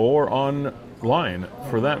Niagara or online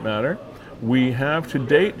for that matter. We have to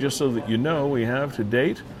date, just so that you know, we have to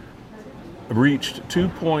date reached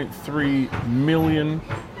 2.3 million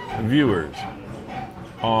viewers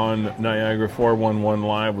on Niagara 411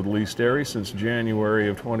 Live with Lee Sterry since January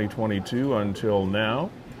of 2022 until now.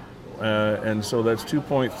 And so that's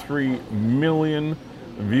 2.3 million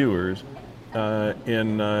viewers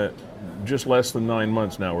in just less than 9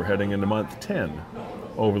 months now. We're heading into month 10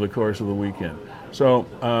 over the course of the weekend. So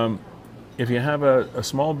if you have a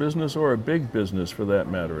small business or a big business for that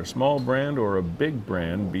matter, a small brand or a big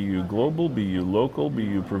brand, be you global, be you local, be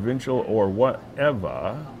you provincial or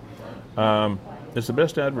whatever, it's the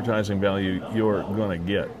best advertising value you're going to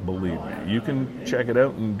get, believe me. You can check it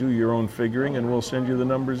out and do your own figuring, and we'll send you the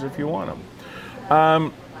numbers if you want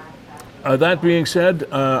them. That being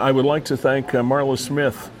said, I would like to thank Marla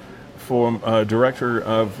Smith, for Director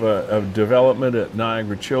of Development at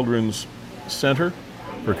Niagara Children's Center,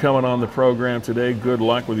 for coming on the program today. Good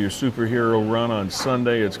luck with your superhero run on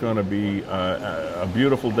Sunday. It's going to be a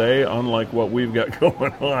beautiful day, unlike what we've got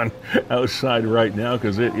going on outside right now,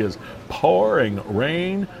 because it is pouring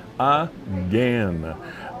rain again.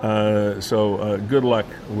 So good luck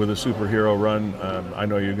with the superhero run. I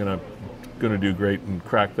know you're going to do great and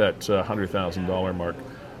crack that $100,000 mark.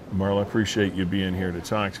 Marla, appreciate you being here to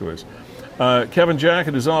talk to us. Kevin Jack,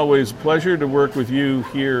 it is always a pleasure to work with you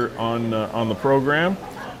here on the program.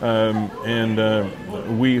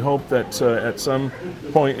 And we hope that at some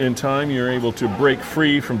point in time you're able to break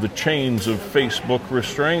free from the chains of Facebook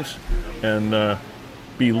restraints and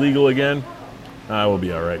be legal again. We'll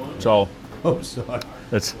be all right. It's all. Hope so.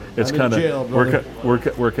 It's kind of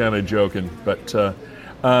we're kind of joking, but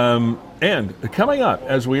and coming up,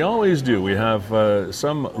 as we always do, we have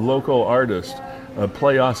some local artist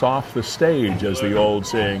play us off the stage, as the old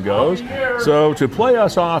saying goes. So to play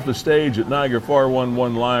us off the stage at Niagara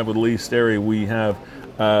 411 Live with Lee Sterry, we have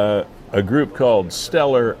a group called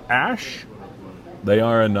Stellar Ash. They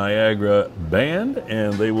are a Niagara band,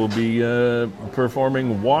 and they will be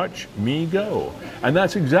performing Watch Me Go. And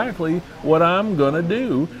that's exactly what I'm going to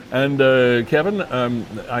do. And Kevin,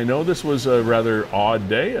 I know this was a rather odd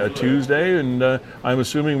day, a Tuesday, and I'm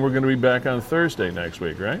assuming we're going to be back on Thursday next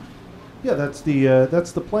week, right? Yeah, that's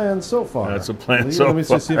the plan so far. That's the plan so far. Let me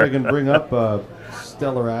just see if I can bring up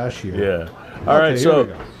Stellar Ash here. Yeah. All right.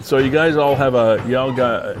 So you guys all have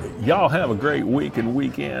y'all have a great week and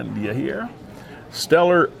weekend. Do you hear?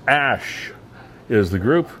 Stellar Ash is the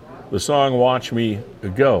group. The song "Watch Me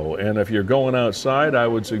Go." And if you're going outside, I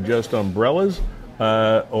would suggest umbrellas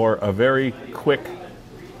or a very quick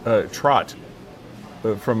trot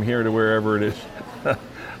from here to wherever it is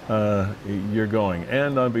you're going.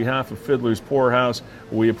 And on behalf of Fiddler's Poorhouse,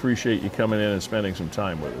 we appreciate you coming in and spending some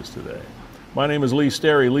time with us today. My name is Lee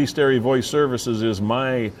Sterry. Lee Sterry Voice Services is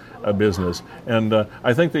my business, and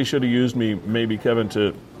I think they should have used me, maybe Kevin,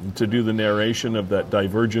 to do the narration of that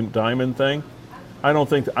Divergent Diamond thing. I don't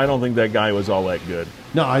think that guy was all that good.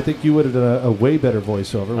 No, I think you would have done a way better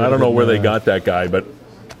voiceover. I don't know where they got that guy, but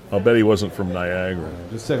I'll bet he wasn't from Niagara.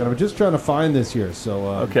 Just a second. I'm just trying to find this here. So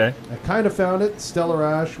okay. I kind of found it. Stellar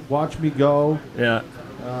Ash, Watch Me Go. Yeah.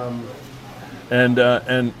 And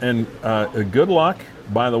good luck,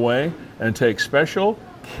 by the way, and take special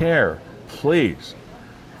care, please.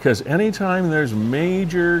 Because anytime there's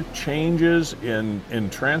major changes in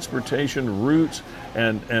transportation routes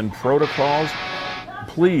and protocols,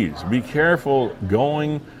 please be careful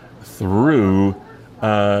going through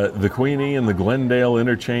the Queenie and the Glendale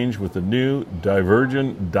interchange with the new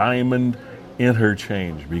Divergent Diamond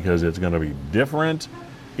interchange, because it's going to be different.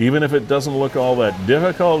 Even if it doesn't look all that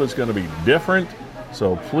difficult, it's going to be different.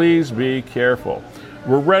 So please be careful.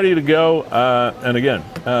 We're ready to go. And again,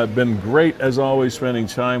 been great as always spending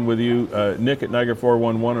time with you. Nick at Niagara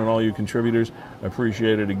 411 and all you contributors,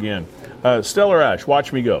 appreciate it again. Stellar Ash,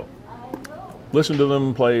 Watch Me Go. Listen to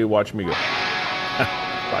them play Watch Me Go.